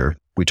future.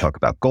 We talk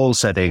about goal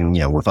setting,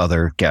 with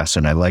other guests.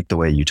 And I like the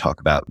way you talk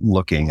about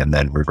looking and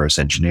then reverse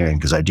engineering,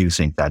 because I do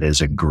think that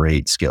is a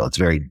great skill. It's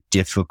very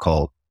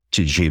difficult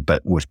to achieve,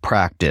 but with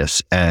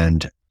practice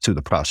and through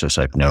the process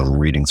I've known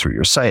reading through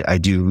your site, I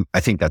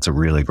think that's a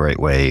really great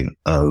way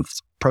of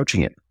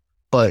approaching it.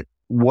 But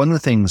one of the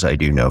things I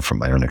do know from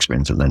my own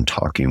experience and then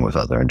talking with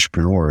other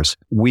entrepreneurs,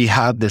 we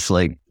have this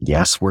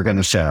yes, we're going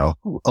to sell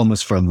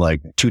almost from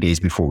 2 days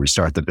before we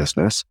start the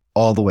business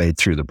all the way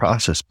through the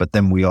process. But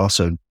then we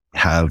also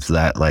have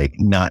that like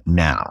not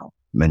now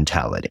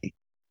mentality.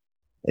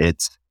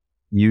 It's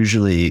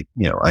usually,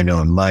 I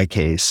know in my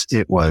case,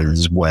 it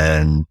was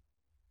when,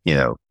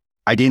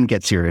 I didn't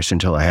get serious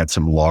until I had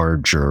some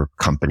larger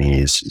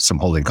companies, some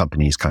holding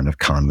companies kind of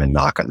come and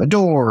knock on the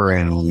door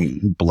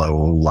and blow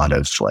a lot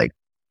of like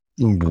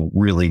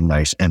really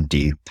nice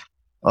empty,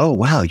 oh,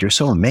 wow, you're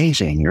so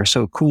amazing. You're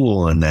so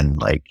cool. And then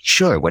like,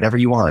 sure, whatever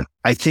you want.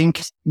 I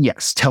think,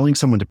 yes, telling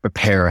someone to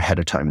prepare ahead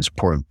of time is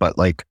important, but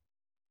like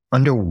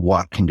under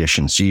what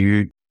conditions? Do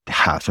you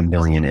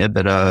 $500,000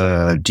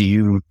 EBITDA? Do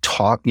you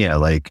talk? Yeah,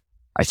 like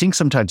I think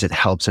sometimes it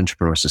helps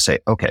entrepreneurs to say,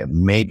 okay,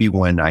 maybe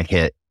when I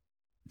hit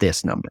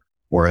this number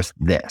or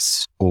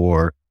this,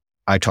 or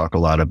I talk a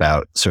lot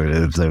about sort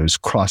of those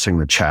crossing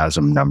the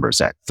chasm numbers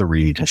at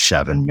 3 to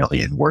 7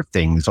 million, where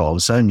things all of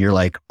a sudden you're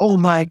like, oh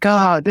my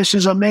God, this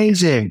is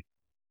amazing.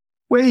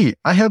 Wait,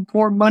 I have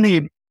more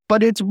money,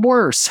 but it's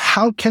worse.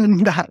 How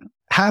can that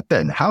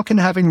happen? How can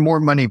having more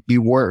money be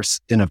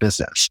worse in a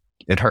business?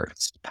 It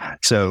hurts.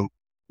 So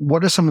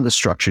what are some of the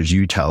structures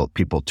you tell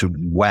people to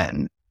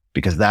when?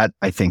 Because that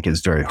I think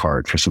is very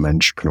hard for some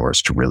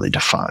entrepreneurs to really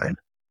define.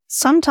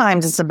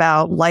 Sometimes it's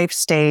about life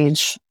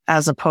stage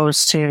as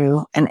opposed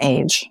to an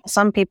age.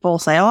 Some people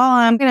say, oh,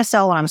 I'm going to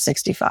sell when I'm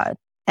 65.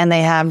 And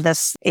they have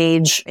this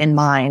age in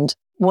mind.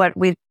 What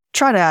we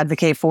try to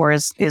advocate for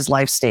is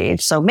life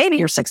stage. So maybe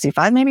you're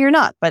 65, maybe you're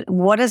not. But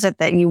what is it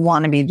that you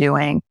want to be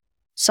doing?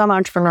 Some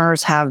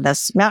entrepreneurs have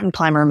this mountain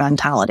climber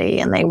mentality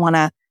and they want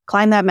to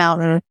climb that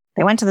mountain.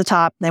 They went to the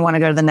top. They want to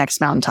go to the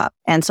next mountaintop.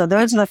 And so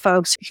those are the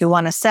folks who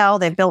want to sell.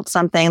 They've built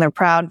something. They're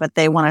proud, but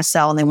they want to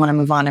sell and they want to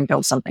move on and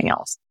build something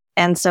else.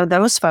 And so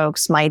those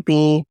folks might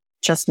be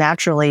just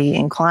naturally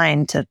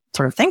inclined to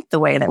sort of think the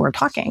way that we're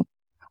talking.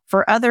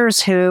 For others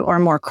who are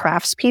more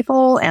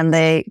craftspeople, and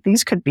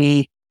these could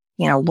be,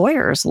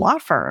 lawyers, law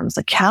firms,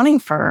 accounting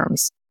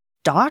firms,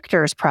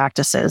 doctors'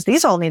 practices.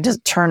 These all need to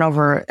turn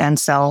over and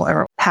sell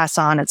or pass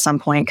on at some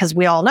point because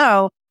we all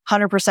know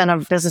 100%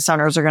 of business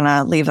owners are going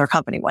to leave their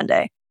company one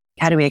day.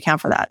 How do we account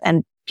for that?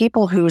 And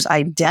people whose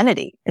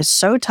identity is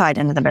so tied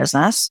into the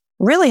business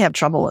really have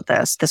trouble with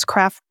this. This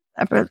craft,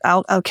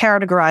 I'll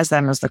categorize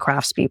them as the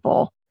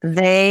craftspeople.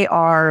 They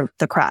are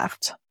the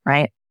craft,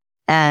 right?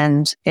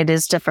 And it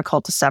is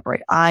difficult to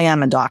separate. I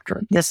am a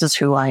doctor. This is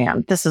who I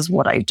am. This is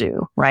what I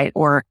do, right?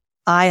 Or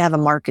I have a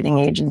marketing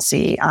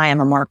agency. I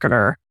am a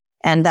marketer.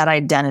 And that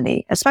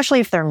identity, especially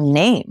if their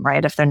name,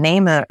 right? If their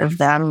name of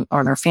them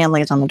or their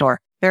family is on the door,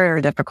 very,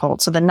 very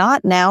difficult. So the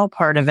not now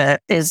part of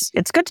it is,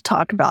 it's good to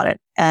talk about it.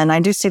 And I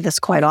do see this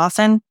quite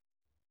often.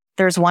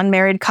 There's one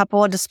married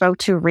couple I just spoke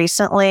to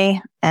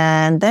recently,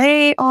 and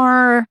they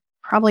are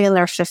probably in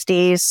their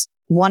 50s.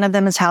 One of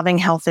them is having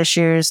health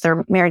issues.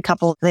 They're a married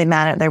couple. They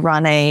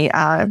run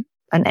an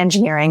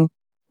engineering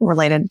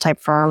related type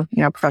firm,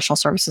 professional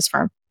services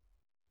firm.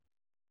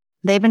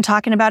 They've been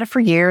talking about it for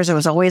years. It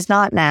was always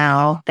not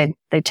now.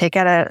 They take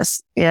out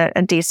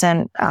a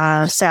decent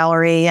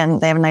salary and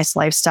they have a nice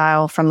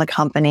lifestyle from the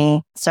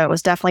company. So it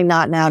was definitely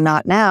not now,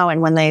 not now.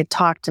 And when they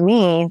talked to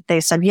me,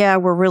 they said, yeah,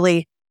 we're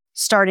really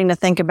starting to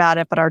think about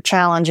it. But our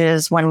challenge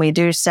is when we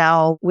do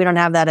sell, we don't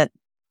have that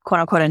quote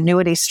unquote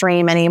annuity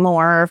stream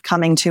anymore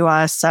coming to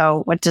us.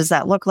 So what does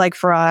that look like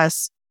for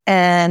us?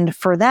 And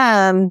for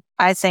them,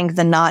 I think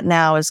the not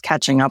now is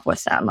catching up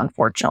with them,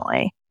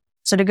 unfortunately.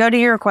 So to go to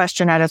your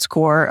question at its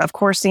core, of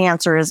course, the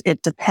answer is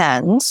it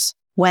depends.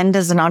 When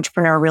does an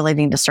entrepreneur really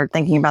need to start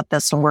thinking about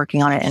this and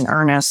working on it in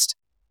earnest?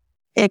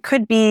 It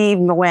could be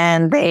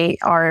when they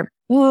are,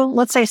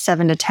 let's say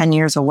 7 to 10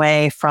 years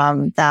away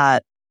from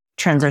that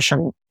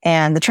transition.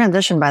 And the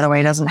transition, by the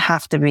way, doesn't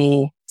have to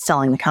be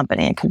selling the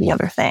company. It could be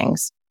other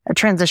things. A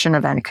transition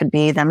event could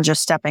be them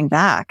just stepping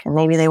back and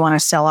maybe they want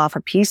to sell off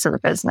a piece of the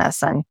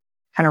business and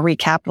kind of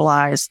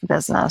recapitalize the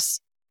business.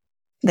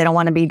 They don't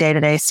want to be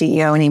day-to-day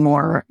CEO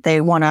anymore.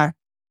 They want to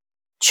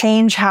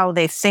change how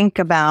they think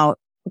about.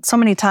 So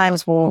many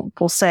times we'll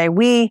say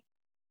we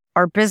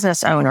are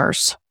business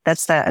owners.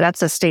 That's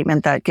a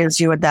statement that gives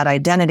you that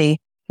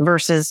identity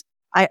versus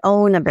I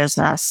own a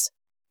business.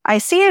 I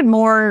see it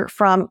more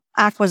from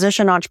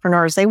acquisition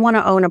entrepreneurs. They want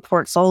to own a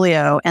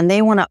portfolio and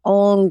they want to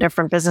own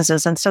different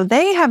businesses. And so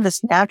they have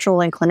this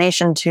natural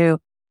inclination to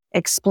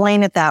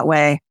explain it that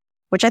way,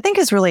 which I think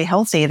is really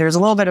healthy. There's a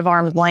little bit of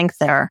arm's length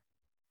there.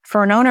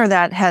 For an owner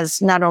that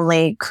has not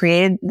only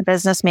created the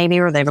business maybe,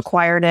 or they've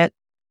acquired it,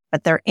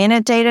 but they're in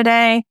it day to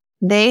day,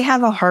 they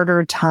have a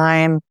harder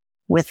time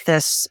with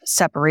this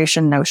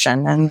separation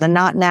notion. And the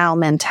not now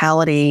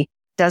mentality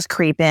does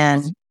creep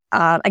in.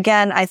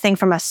 Again, I think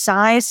from a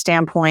size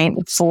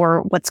standpoint,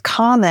 for what's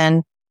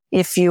common,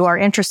 if you are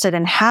interested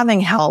in having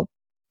help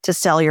to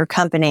sell your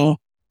company,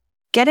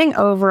 getting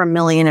over $1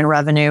 million in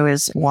revenue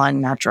is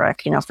one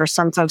metric. For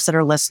some folks that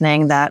are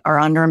listening that are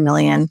under $1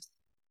 million,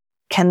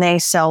 can they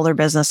sell their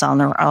business on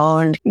their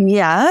own?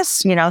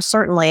 Yes,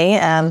 certainly.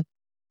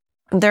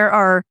 There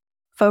are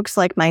folks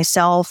like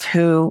myself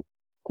who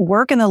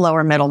work in the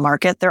lower middle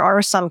market. There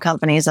are some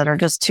companies that are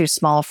just too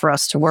small for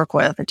us to work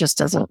with. It just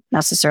doesn't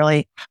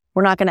necessarily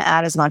we're not going to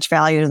add as much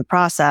value to the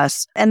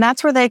process. And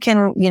that's where they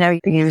can,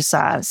 use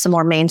some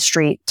more Main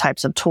Street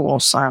types of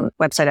tools,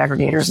 website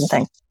aggregators and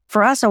things.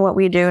 For us and what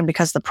we do, and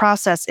because the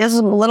process is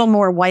a little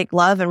more white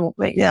glove,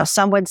 and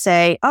some would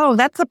say, oh,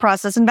 that's the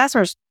process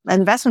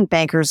investment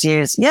bankers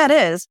use. Yeah, it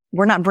is.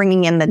 We're not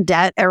bringing in the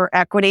debt or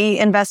equity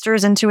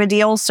investors into a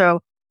deal. So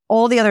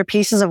all the other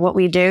pieces of what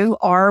we do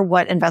are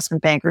what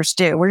investment bankers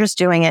do. We're just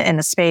doing it in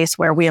a space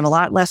where we have a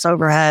lot less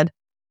overhead.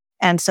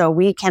 And so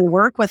we can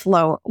work with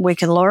work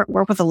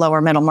with a lower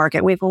middle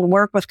market. We can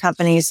work with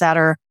companies that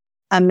are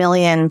 $1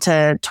 million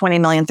to $20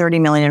 million, $30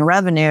 million in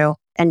revenue,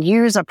 and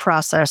use a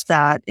process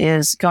that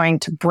is going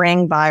to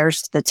bring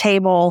buyers to the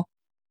table,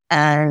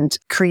 and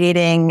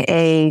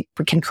we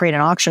can create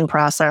an auction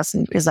process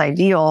is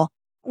ideal.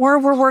 Or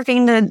we're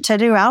working to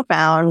do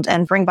outbound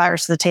and bring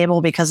buyers to the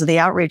table because of the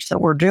outreach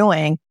that we're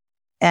doing.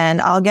 And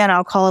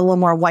I'll call it a little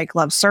more white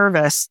glove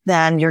service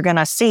than you're going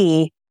to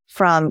see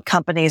from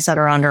companies that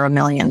are under $1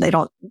 million. They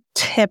don't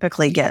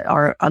typically get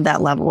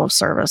that level of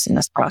service in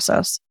this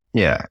process.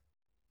 Yeah.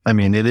 I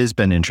mean, it has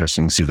been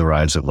interesting to see the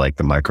rise of like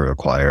the micro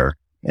acquire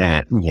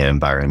and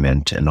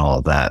environment and all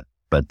of that.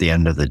 But at the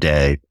end of the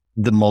day,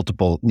 the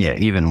multiple,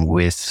 even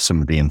with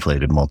some of the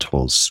inflated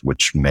multiples,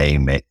 which may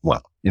make,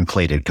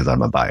 inflated because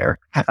I'm a buyer,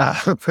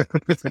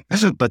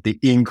 but the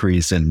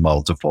increase in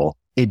multiple,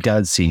 it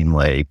does seem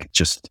like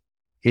just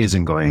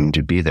isn't going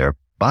to be there.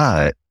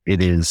 But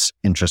it is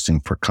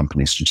interesting for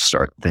companies to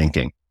start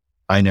thinking.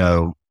 I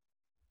know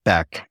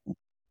back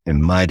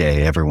in my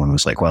day, everyone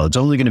was like, well, it's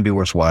only going to be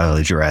worthwhile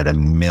if you're at $1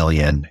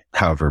 million,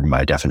 however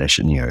my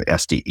definition,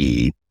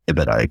 SDE,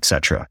 EBITDA, et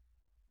cetera.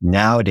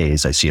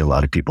 Nowadays, I see a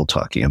lot of people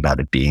talking about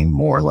it being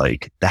more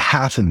like the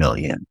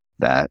 $500,000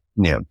 that,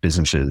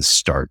 businesses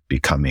start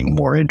becoming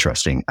more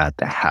interesting at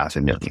the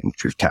 $500,000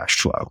 through cash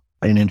flow.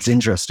 And it's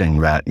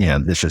interesting that,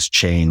 this has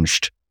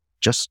changed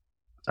just,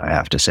 I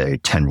have to say,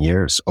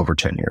 over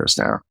 10 years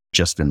now,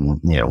 just in,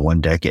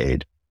 1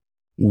 decade.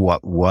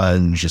 What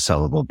was a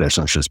sellable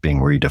business is being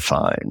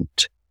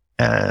redefined.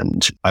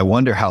 And I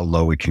wonder how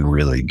low it can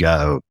really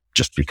go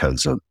just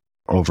because of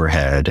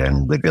overhead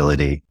and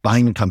liability,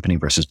 buying a company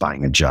versus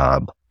buying a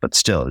job. But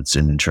still, it's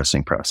an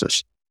interesting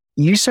process.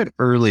 You said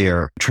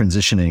earlier,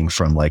 transitioning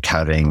from like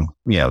having,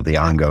 the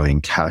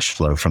ongoing cash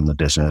flow from the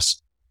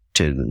business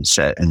to the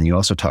set. And you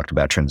also talked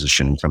about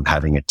transitioning from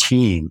having a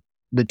team.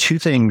 The two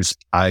things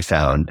I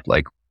found,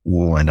 like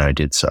when I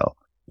did sell,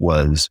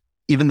 was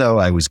even though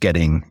I was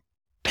getting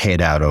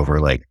paid out over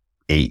like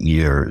 8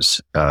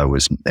 years,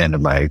 was the end of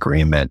my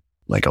agreement,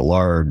 like a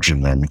large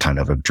and then kind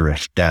of a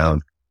drift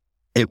down.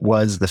 It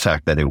was the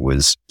fact that it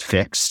was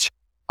fixed.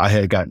 I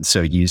had gotten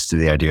so used to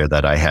the idea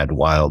that I had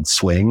wild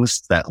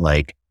swings that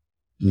like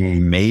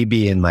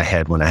maybe in my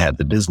head when I had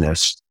the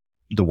business,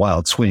 the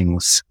wild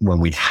swings when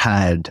we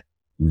had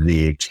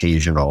the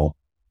occasional,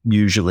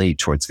 usually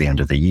towards the end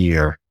of the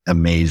year,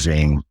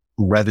 amazing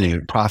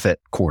revenue profit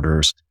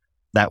quarters,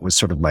 that was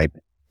sort of my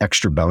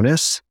extra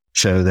bonus.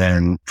 So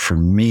then for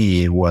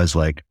me, it was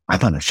like,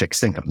 I'm on a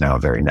fixed income now, a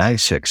very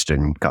nice fixed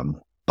income,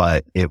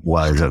 but it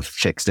was a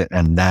fixed,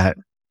 and that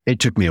it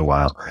took me a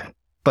while.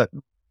 But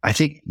I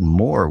think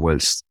more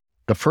was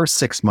the first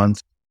 6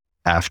 months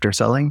after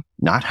selling,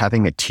 not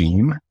having a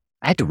team.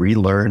 I had to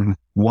relearn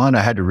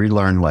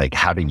like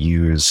how to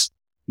use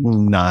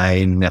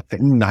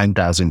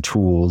 9,000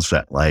 tools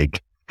that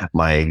like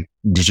my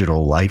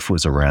digital life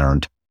was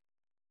around.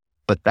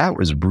 But that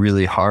was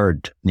really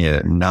hard,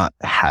 not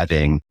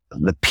having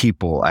the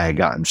people I had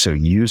gotten so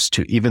used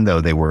to, even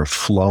though they were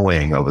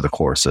flowing over the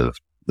course of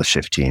the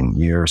 15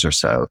 years or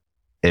so.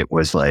 It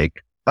was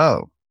like,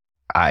 oh,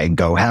 I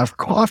go have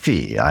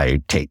coffee.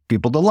 I take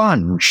people to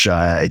lunch,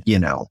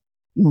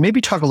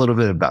 maybe talk a little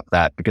bit about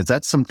that, because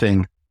that's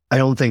something I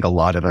don't think a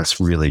lot of us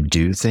really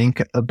do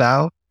think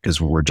about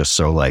because we're just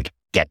so like,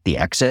 get the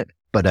exit.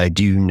 But I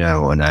do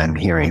know, and I'm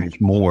hearing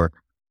more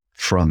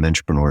from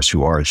entrepreneurs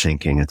who are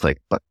thinking, it's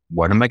like, but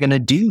what am I going to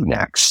do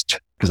next?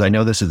 Because I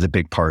know this is a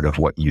big part of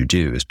what you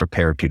do is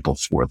prepare people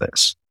for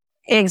this.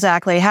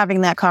 Exactly.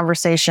 Having that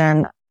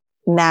conversation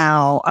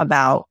now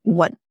about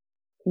what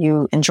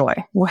you enjoy.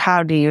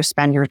 How do you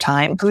spend your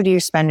time? Who do you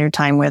spend your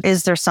time with?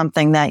 Is there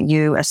something that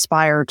you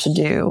aspire to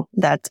do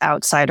that's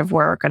outside of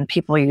work, and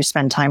people you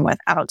spend time with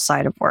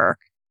outside of work?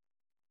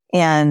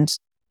 And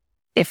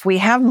if we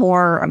have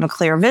more of a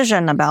clear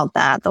vision about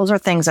that, those are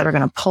things that are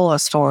going to pull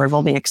us forward.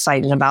 We'll be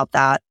excited about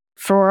that.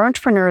 For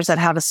entrepreneurs that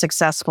have a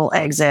successful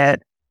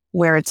exit,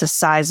 where it's a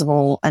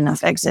sizable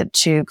enough exit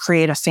to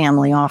create a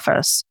family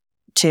office,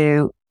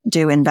 to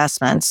do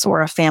investments,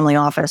 or a family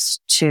office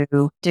to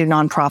do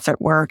nonprofit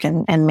work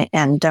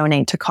and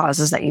donate to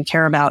causes that you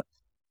care about.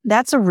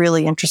 That's a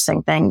really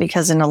interesting thing,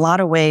 because in a lot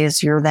of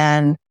ways, you're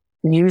then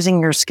using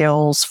your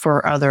skills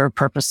for other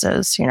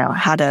purposes,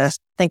 how to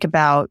think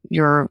about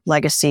your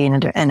legacy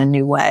in a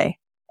new way.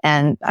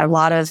 And a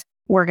lot of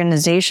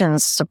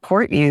organizations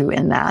support you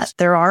in that.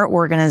 There are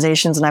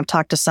organizations, and I've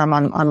talked to some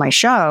on my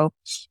show,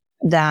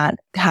 that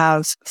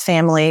have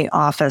family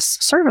office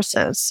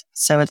services.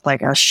 So it's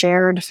like a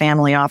shared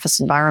family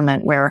office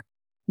environment where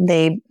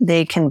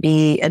they can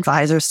be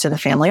advisors to the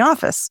family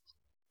office.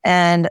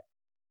 And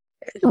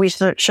we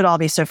should all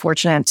be so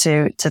fortunate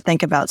to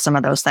think about some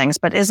of those things.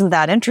 But isn't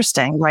that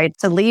interesting, right?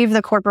 To leave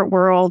the corporate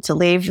world, to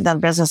leave the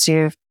business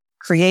you've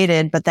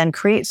created, but then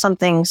create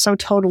something so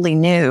totally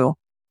new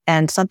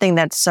and something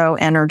that's so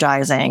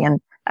energizing.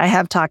 And I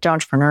have talked to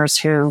entrepreneurs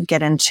who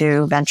get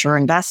into venture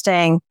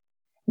investing.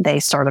 They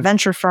start a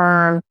venture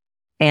firm,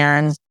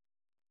 and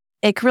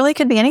it really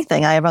could be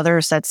anything. I have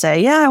others that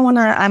say, yeah,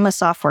 I'm a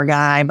software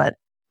guy, but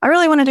I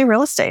really want to do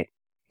real estate.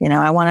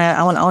 I want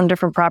to own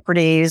different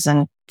properties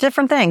and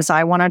different things.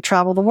 I want to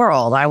travel the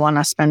world. I want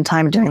to spend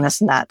time doing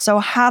this and that. So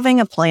having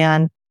a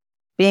plan,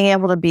 being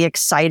able to be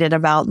excited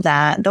about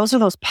that, those are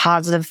those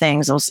positive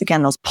things.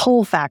 Those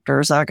pull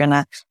factors are going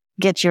to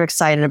get you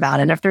excited about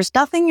it. If there's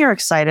nothing you're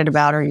excited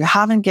about, or you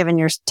haven't given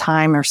your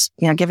time or,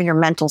 given your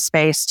mental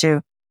space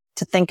to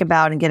think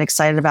about and get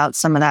excited about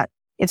some of that,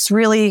 it's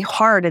really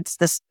hard. It's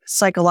this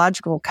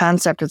psychological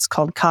concept. It's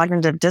called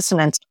cognitive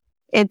dissonance.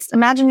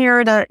 Imagine you're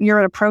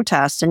at a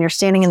protest and you're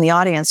standing in the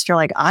audience. You're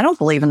like, I don't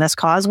believe in this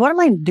cause. What am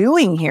I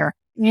doing here?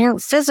 You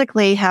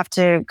physically have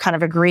to kind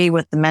of agree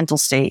with the mental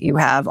state you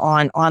have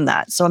on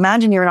that. So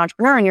imagine you're an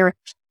entrepreneur and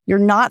you're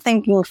not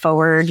thinking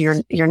forward.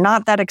 You're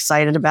not that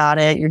excited about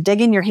it. You're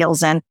digging your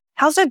heels in.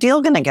 How's that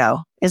deal going to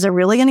go? Is it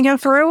really going to go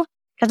through?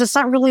 Because it's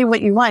not really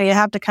what you want. You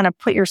have to kind of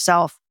put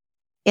yourself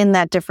in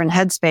that different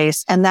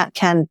headspace, and that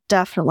can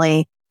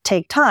definitely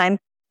take time.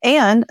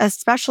 And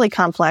especially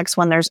complex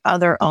when there's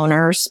other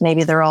owners.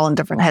 Maybe they're all in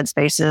different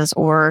headspaces,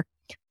 or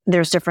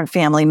there's different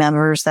family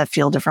members that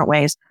feel different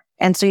ways.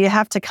 And so you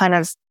have to kind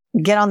of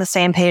get on the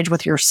same page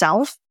with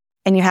yourself,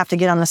 and you have to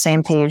get on the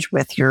same page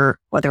with your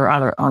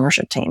other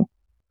ownership team.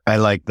 I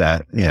like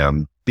that,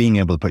 being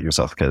able to put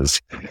yourself,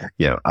 because,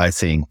 I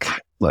think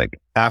like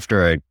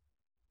after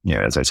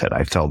as I said,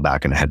 I fell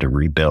back and I had to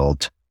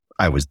rebuild.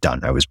 I was done.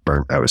 I was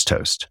burnt. I was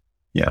toast.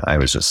 I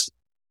was just,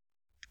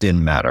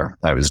 didn't matter.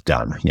 I was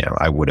done.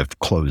 I would have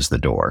closed the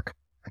door,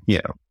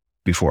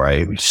 before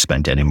I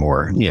spent any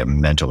more,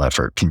 mental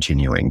effort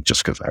continuing,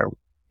 just because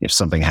if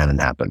something hadn't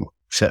happened.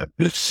 So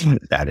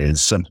that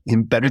is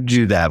something better to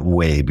do that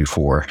way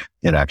before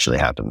it actually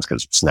happens,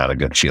 because it's not a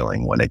good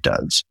feeling when it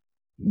does.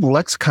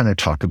 Let's kind of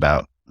talk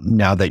about,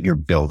 now that you're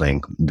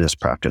building this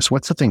practice,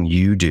 what's something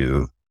you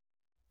do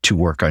to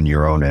work on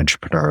your own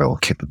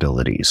entrepreneurial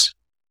capabilities?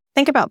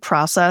 Think about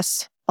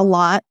process a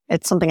lot.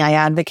 It's something I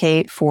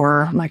advocate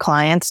for my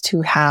clients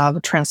to have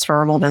a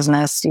transferable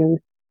business. You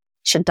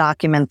should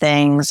document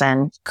things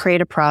and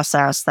create a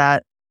process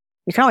that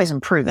you can always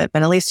improve it,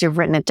 but at least you've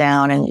written it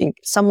down and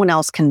someone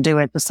else can do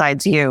it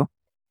besides you.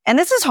 And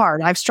this is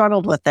hard. I've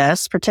struggled with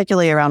this,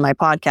 particularly around my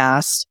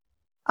podcast.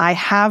 I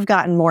have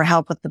gotten more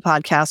help with the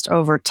podcast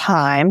over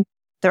time.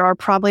 There are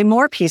probably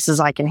more pieces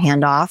I can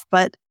hand off,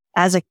 but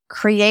as a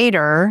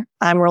creator,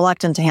 I'm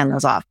reluctant to hand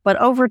those off. But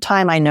over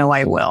time, I know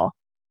I will.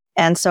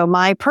 And so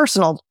my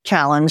personal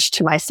challenge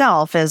to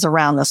myself is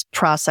around this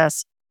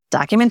process,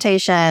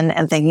 documentation,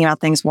 and thinking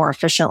about things more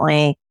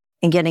efficiently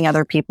and getting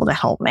other people to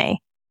help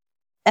me.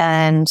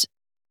 And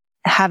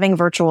having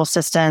virtual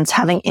assistants,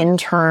 having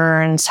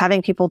interns,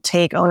 having people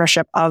take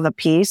ownership of a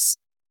piece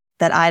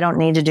that I don't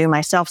need to do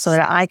myself, so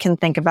that I can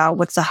think about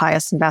what's the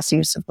highest and best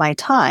use of my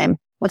time.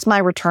 What's my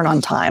return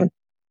on time?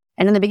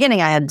 And in the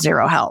beginning, I had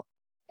zero help.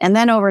 And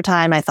then over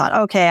time, I thought,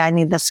 okay, I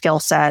need this skill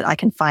set. I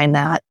can find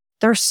that.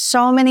 There's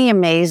so many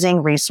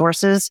amazing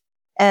resources.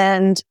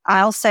 And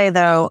I'll say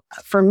though,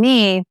 for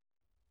me,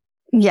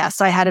 yes,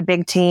 I had a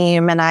big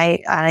team and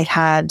I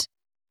had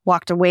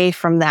walked away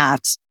from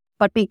that.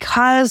 But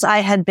because I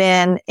had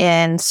been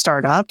in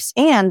startups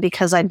and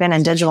because I'd been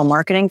in digital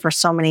marketing for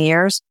so many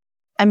years,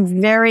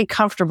 I'm very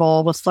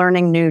comfortable with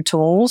learning new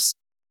tools.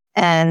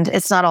 And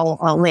it's not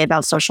only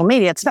about social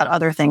media, it's about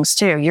other things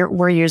too.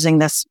 We're using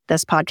this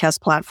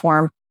podcast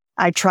platform.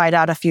 I tried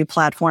out a few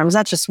platforms.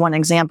 That's just one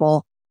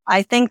example.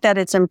 I think that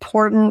it's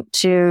important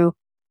to,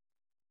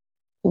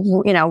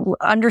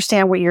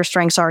 understand what your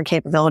strengths are and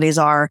capabilities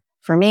are.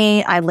 For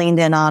me, I leaned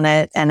in on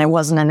it and it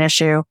wasn't an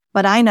issue.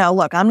 But I know,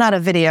 look, I'm not a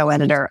video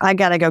editor. I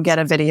got to go get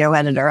a video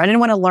editor. I didn't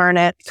want to learn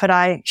it. Could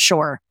I?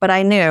 Sure. But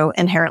I knew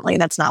inherently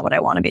that's not what I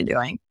want to be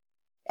doing.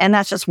 And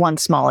that's just one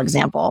small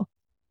example.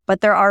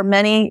 But there are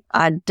many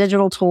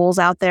digital tools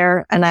out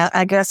there. And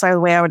I guess the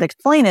way I would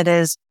explain it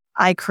is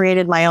I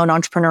created my own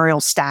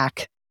entrepreneurial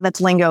stack. That's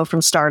lingo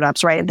from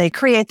startups, right? They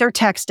create their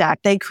tech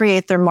stack. They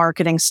create their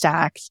marketing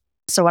stack.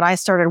 So when I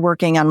started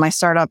working on my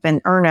startup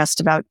in earnest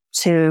about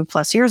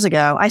 2+ years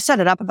ago, I set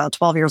it up about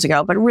 12 years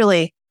ago, but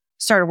really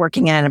started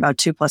working in it about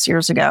 2+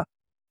 years ago.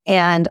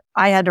 And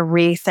I had to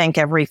rethink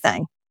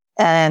everything.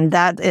 And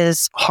that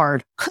is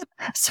hard.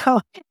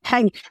 So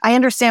I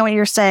understand what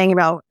you're saying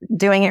about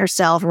doing it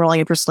yourself and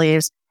rolling up your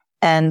sleeves.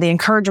 And the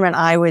encouragement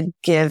I would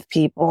give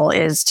people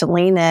is to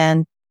lean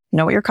in,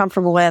 know what you're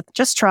comfortable with,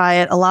 just try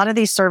it. A lot of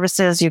these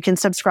services you can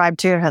subscribe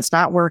to if it's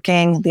not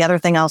working. The other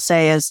thing I'll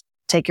say is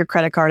take your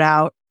credit card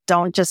out.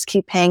 Don't just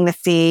keep paying the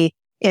fee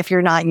if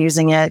you're not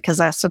using it, because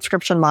that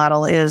subscription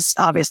model is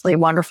obviously a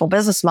wonderful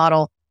business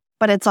model,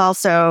 but it's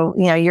also,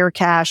 your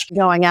cash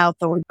going out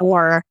the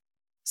door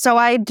So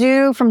I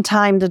do from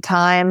time to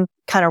time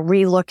kind of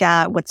relook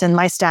at what's in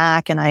my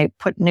stack and I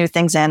put new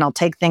things in, I'll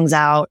take things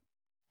out.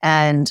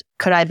 And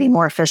could I be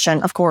more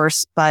efficient? Of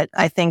course. But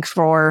I think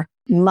for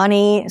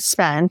money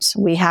spent,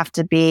 we have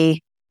to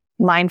be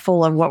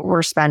mindful of what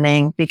we're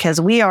spending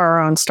because we are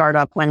our own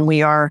startup when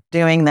we are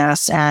doing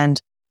this.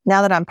 And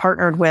now that I'm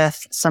partnered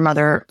with some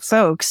other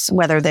folks,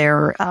 whether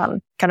they're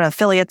kind of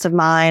affiliates of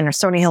mine or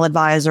Stony Hill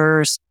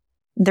advisors,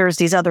 there's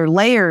these other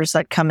layers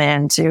that come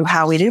into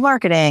how we do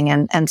marketing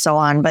and so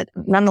on. But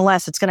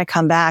nonetheless, it's going to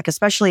come back,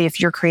 especially if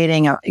you're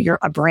creating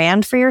a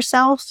brand for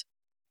yourself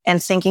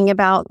and thinking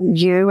about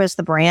you as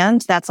the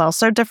brand. That's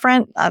also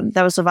different.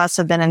 Those of us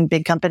have been in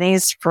big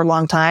companies for a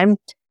long time,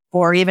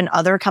 or even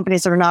other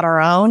companies that are not our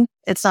own.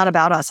 It's not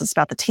about us. It's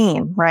about the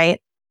team,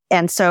 right?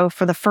 And so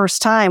for the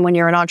first time, when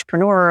you're an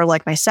entrepreneur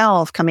like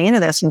myself coming into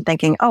this and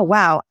thinking, oh,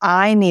 wow,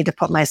 I need to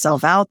put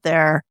myself out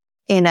there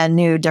in a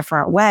new,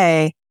 different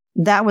way.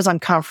 That was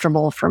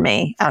uncomfortable for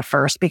me at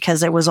first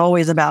because it was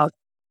always about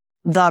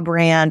the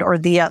brand or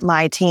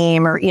my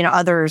team or,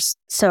 others.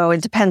 So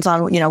it depends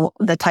on,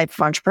 the type of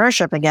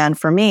entrepreneurship. Again,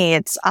 for me,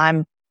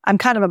 I'm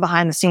kind of a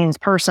behind the scenes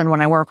person when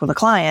I work with a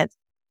client.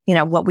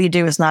 What we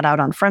do is not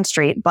out on Front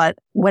Street, but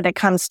when it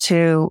comes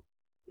to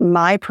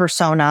my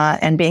persona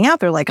and being out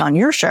there, like on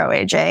your show,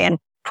 AJ, and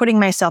putting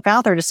myself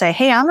out there to say,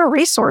 hey, I'm a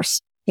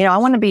resource. I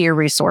want to be your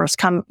resource.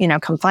 Come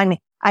find me.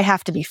 I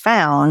have to be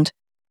found.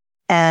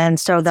 And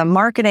so the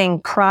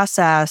marketing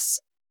process,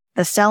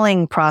 the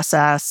selling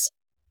process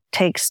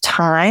takes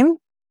time,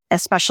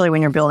 especially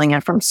when you're building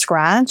it from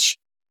scratch.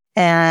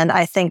 And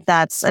I think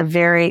that's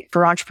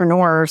for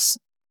entrepreneurs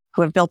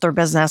who have built their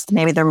business,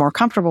 maybe they're more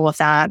comfortable with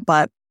that.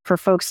 But for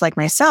folks like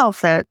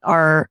myself that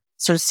are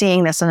sort of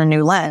seeing this in a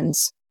new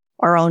lens,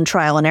 our own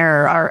trial and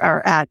error,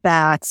 our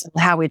at-bats,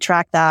 and how we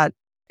track that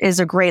is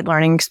a great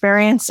learning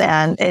experience.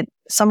 And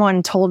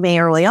someone told me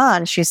early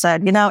on, she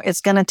said,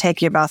 it's going to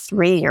take you about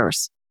 3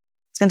 years.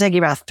 It's going to take you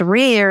about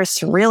 3 years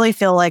to really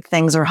feel like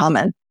things are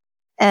humming.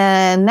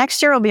 And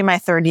next year will be my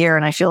 3rd year.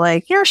 And I feel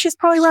like, she's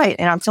probably right.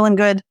 And I'm feeling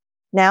good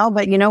now.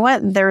 But you know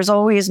what? There's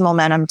always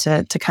momentum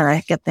to kind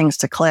of get things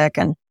to click.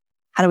 And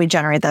how do we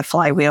generate that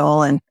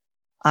flywheel? And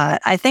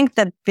I think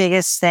the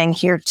biggest thing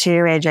here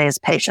too, AJ, is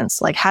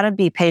patience. Like how to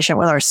be patient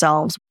with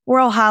ourselves. We're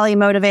all highly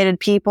motivated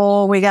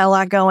people. We got a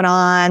lot going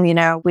on.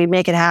 We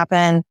make it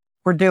happen.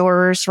 We're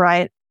doers,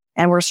 right?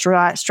 And we're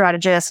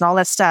strategists and all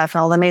that stuff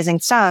and all the amazing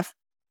stuff.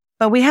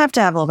 But we have to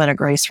have a little bit of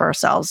grace for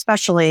ourselves,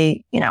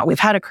 especially, we've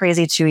had a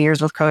crazy 2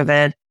 years with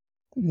COVID.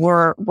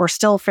 We're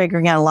still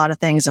figuring out a lot of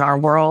things in our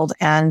world.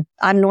 And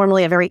I'm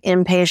normally a very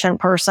impatient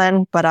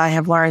person, but I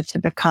have learned to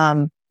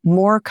become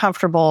more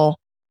comfortable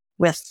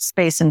with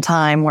space and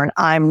time where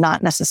I'm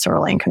not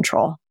necessarily in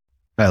control.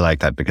 I like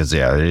that because,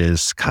 it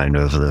is kind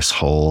of this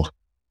whole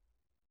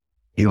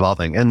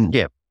evolving. And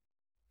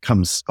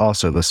comes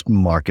also this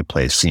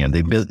marketplace,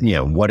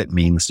 what it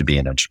means to be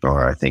an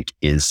entrepreneur, I think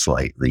is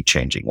slightly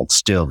changing. It's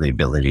still the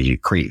ability to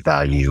create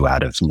value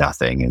out of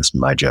nothing is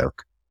my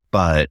joke.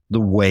 But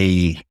the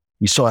way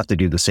you still have to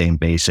do the same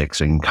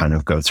basics and kind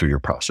of go through your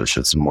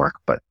processes and work,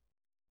 but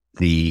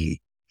the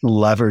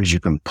levers you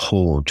can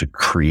pull to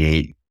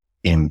create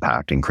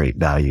impact and create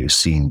value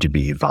seem to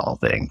be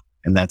evolving.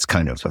 And that's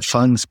kind of a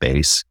fun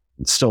space.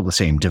 It's still the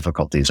same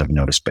difficulties I've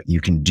noticed, but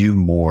you can do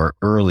more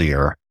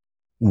earlier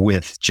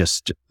with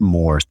just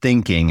more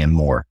thinking and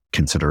more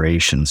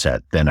consideration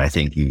set than I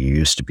think you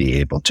used to be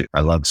able to.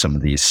 I love some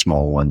of these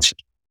small ones.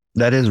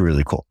 That is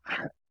really cool.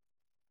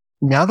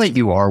 Now that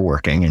you are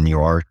working and you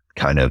are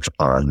kind of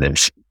on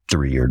this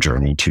 3-year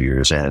journey, 2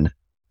 years in,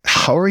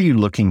 how are you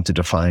looking to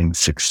define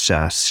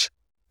success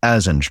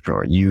as an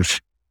entrepreneur? You've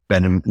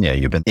been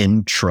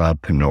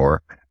intrapreneur,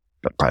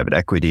 private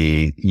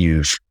equity.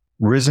 You've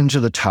risen to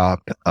the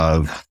top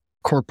of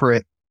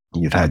corporate.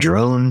 You've had your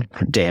own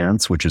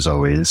dance, which is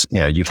always,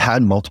 you've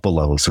had multiple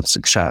levels of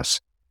success.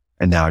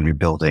 And now you're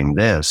building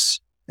this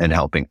and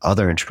helping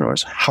other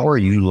entrepreneurs. How are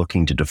you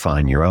looking to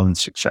define your own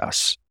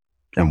success?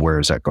 And where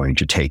is that going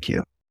to take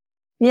you?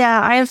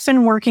 Yeah, I have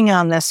been working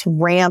on this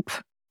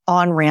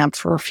on-ramp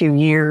for a few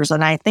years.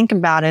 And I think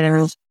about it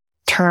in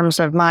terms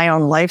of my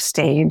own life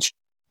stage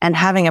and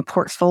having a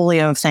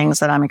portfolio of things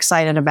that I'm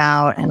excited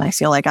about. And I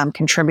feel like I'm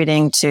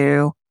contributing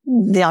to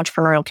the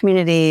entrepreneurial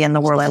community and the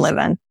world I live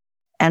in.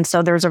 And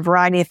so there's a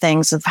variety of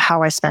things of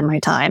how I spend my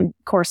time.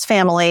 Of course,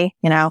 family,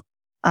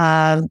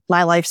 my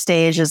life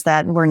stage is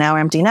that we're now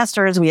empty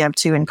nesters. We have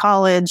 2 in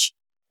college.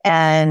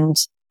 And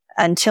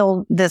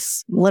until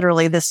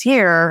literally this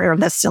year, or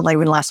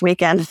even last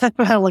weekend, if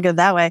I look at it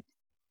that way,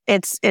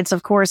 it's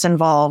of course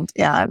involved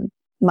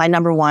my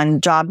number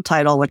one job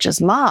title, which is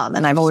mom.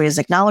 And I've always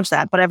acknowledged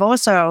that. But I've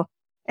also,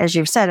 as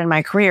you've said in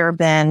my career,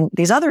 been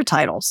these other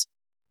titles.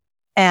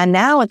 And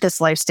now at this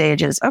life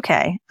stage is,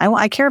 okay,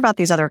 I care about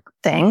these other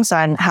things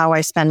and how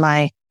I spend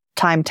my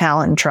time,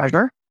 talent, and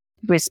treasure.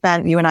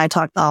 You and I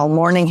talked all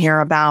morning here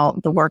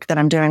about the work that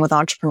I'm doing with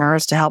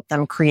entrepreneurs to help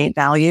them create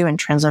value and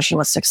transition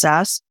with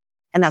success.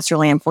 And that's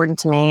really important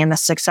to me. And the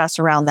success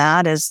around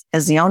that is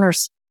the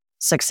owner's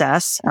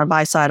success,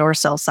 buy side or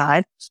sell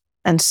side.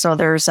 And so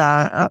there's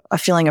a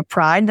feeling of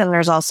pride. Then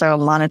there's also a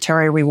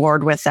monetary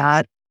reward with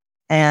that.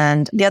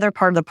 And the other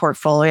part of the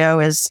portfolio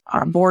is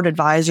our board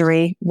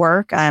advisory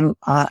work. I'm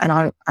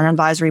on an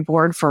advisory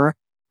board for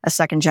a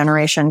second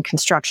generation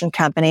construction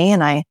company.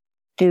 And I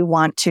do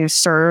want to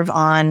serve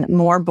on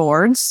more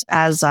boards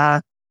as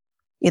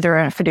either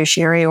a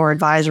fiduciary or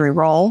advisory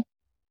role.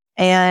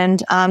 And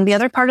the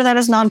other part of that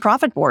is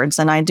nonprofit boards.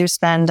 And I do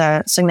spend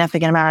a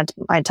significant amount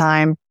of my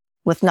time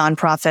with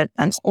nonprofit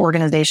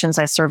organizations.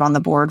 I serve on the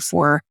board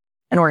for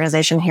an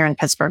organization here in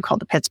Pittsburgh called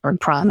the Pittsburgh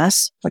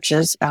Promise, which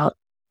is about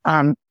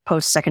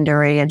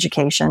post-secondary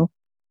education.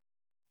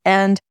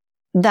 And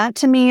that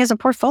to me is a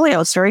portfolio.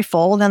 It's very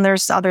full. Then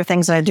there's other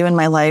things that I do in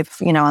my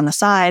life, on the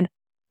side,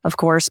 of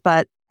course.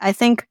 But I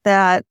think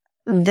that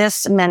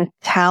this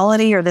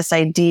mentality or this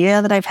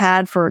idea that I've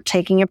had for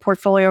taking a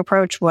portfolio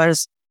approach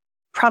was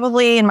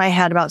probably in my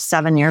head about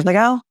 7 years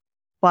ago.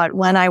 But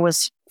when I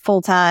was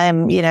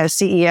full-time,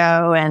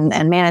 CEO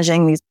and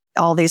managing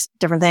all these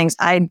different things,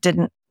 I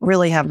didn't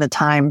really have the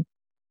time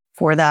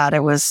for that.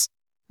 It was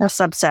a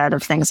subset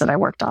of things that I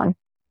worked on.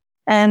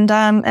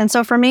 And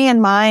so for me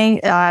and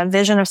my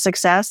vision of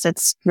success,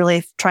 it's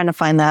really trying to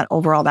find that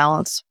overall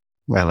balance.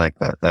 I like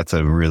that. That's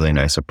a really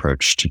nice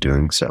approach to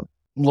doing so.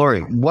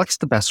 Laurie, what's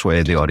the best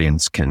way the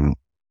audience can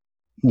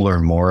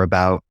learn more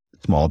about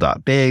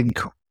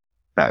SmallDotBig,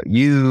 about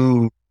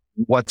you?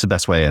 What's the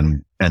best way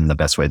and the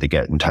best way to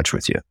get in touch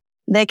with you?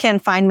 They can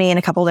find me in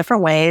a couple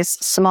different ways.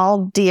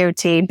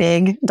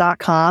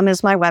 SmallDotBig.com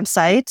is my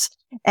website,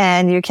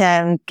 and you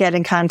can get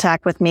in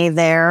contact with me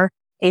there.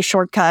 A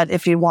shortcut,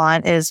 if you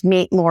want, is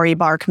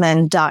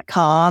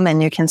meetlauriebarkman.com,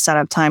 and you can set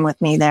up time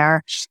with me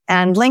there.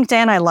 And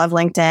LinkedIn, I love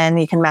LinkedIn.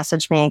 You can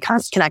message me,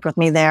 connect with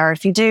me there.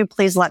 If you do,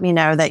 please let me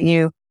know that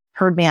you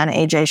heard me on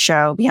AJ's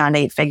show, Beyond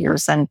 8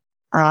 Figures. And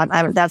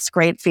that's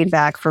great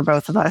feedback for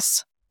both of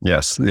us.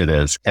 Yes, it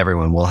is.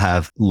 Everyone will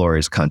have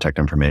Laurie's contact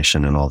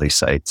information and all these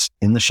sites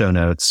in the show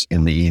notes,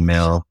 in the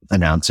email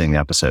announcing the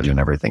episode and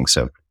everything.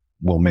 So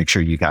we'll make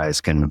sure you guys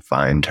can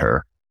find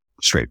her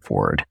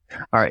straightforward.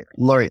 All right,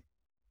 Laurie,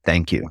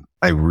 thank you.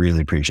 I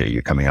really appreciate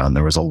you coming on.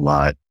 There was a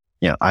lot,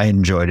 I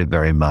enjoyed it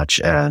very much.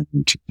 And,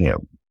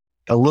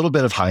 a little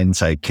bit of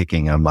hindsight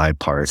kicking on my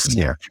part.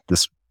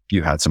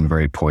 You had some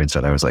great points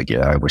that I was like,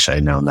 I wish I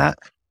had known that.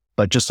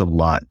 But just a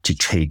lot to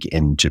take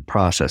into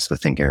process the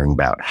thinking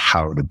about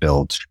how to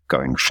build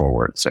going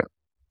forward. So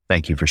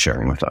thank you for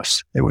sharing with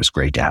us. It was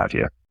great to have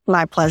you.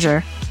 My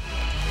pleasure.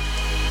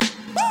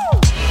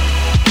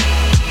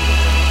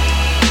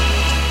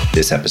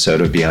 This episode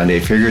of Beyond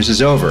 8 Figures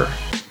is over,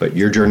 but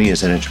your journey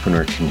as an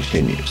entrepreneur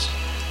continues.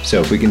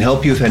 So if we can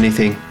help you with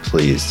anything,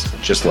 please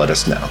just let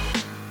us know.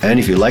 And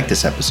if you like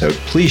this episode,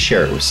 please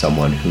share it with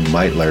someone who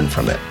might learn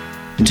from it.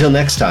 Until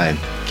next time,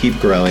 keep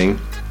growing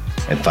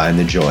and find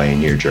the joy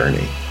in your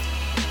journey.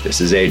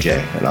 This is AJ,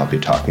 and I'll be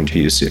talking to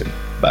you soon.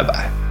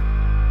 Bye-bye.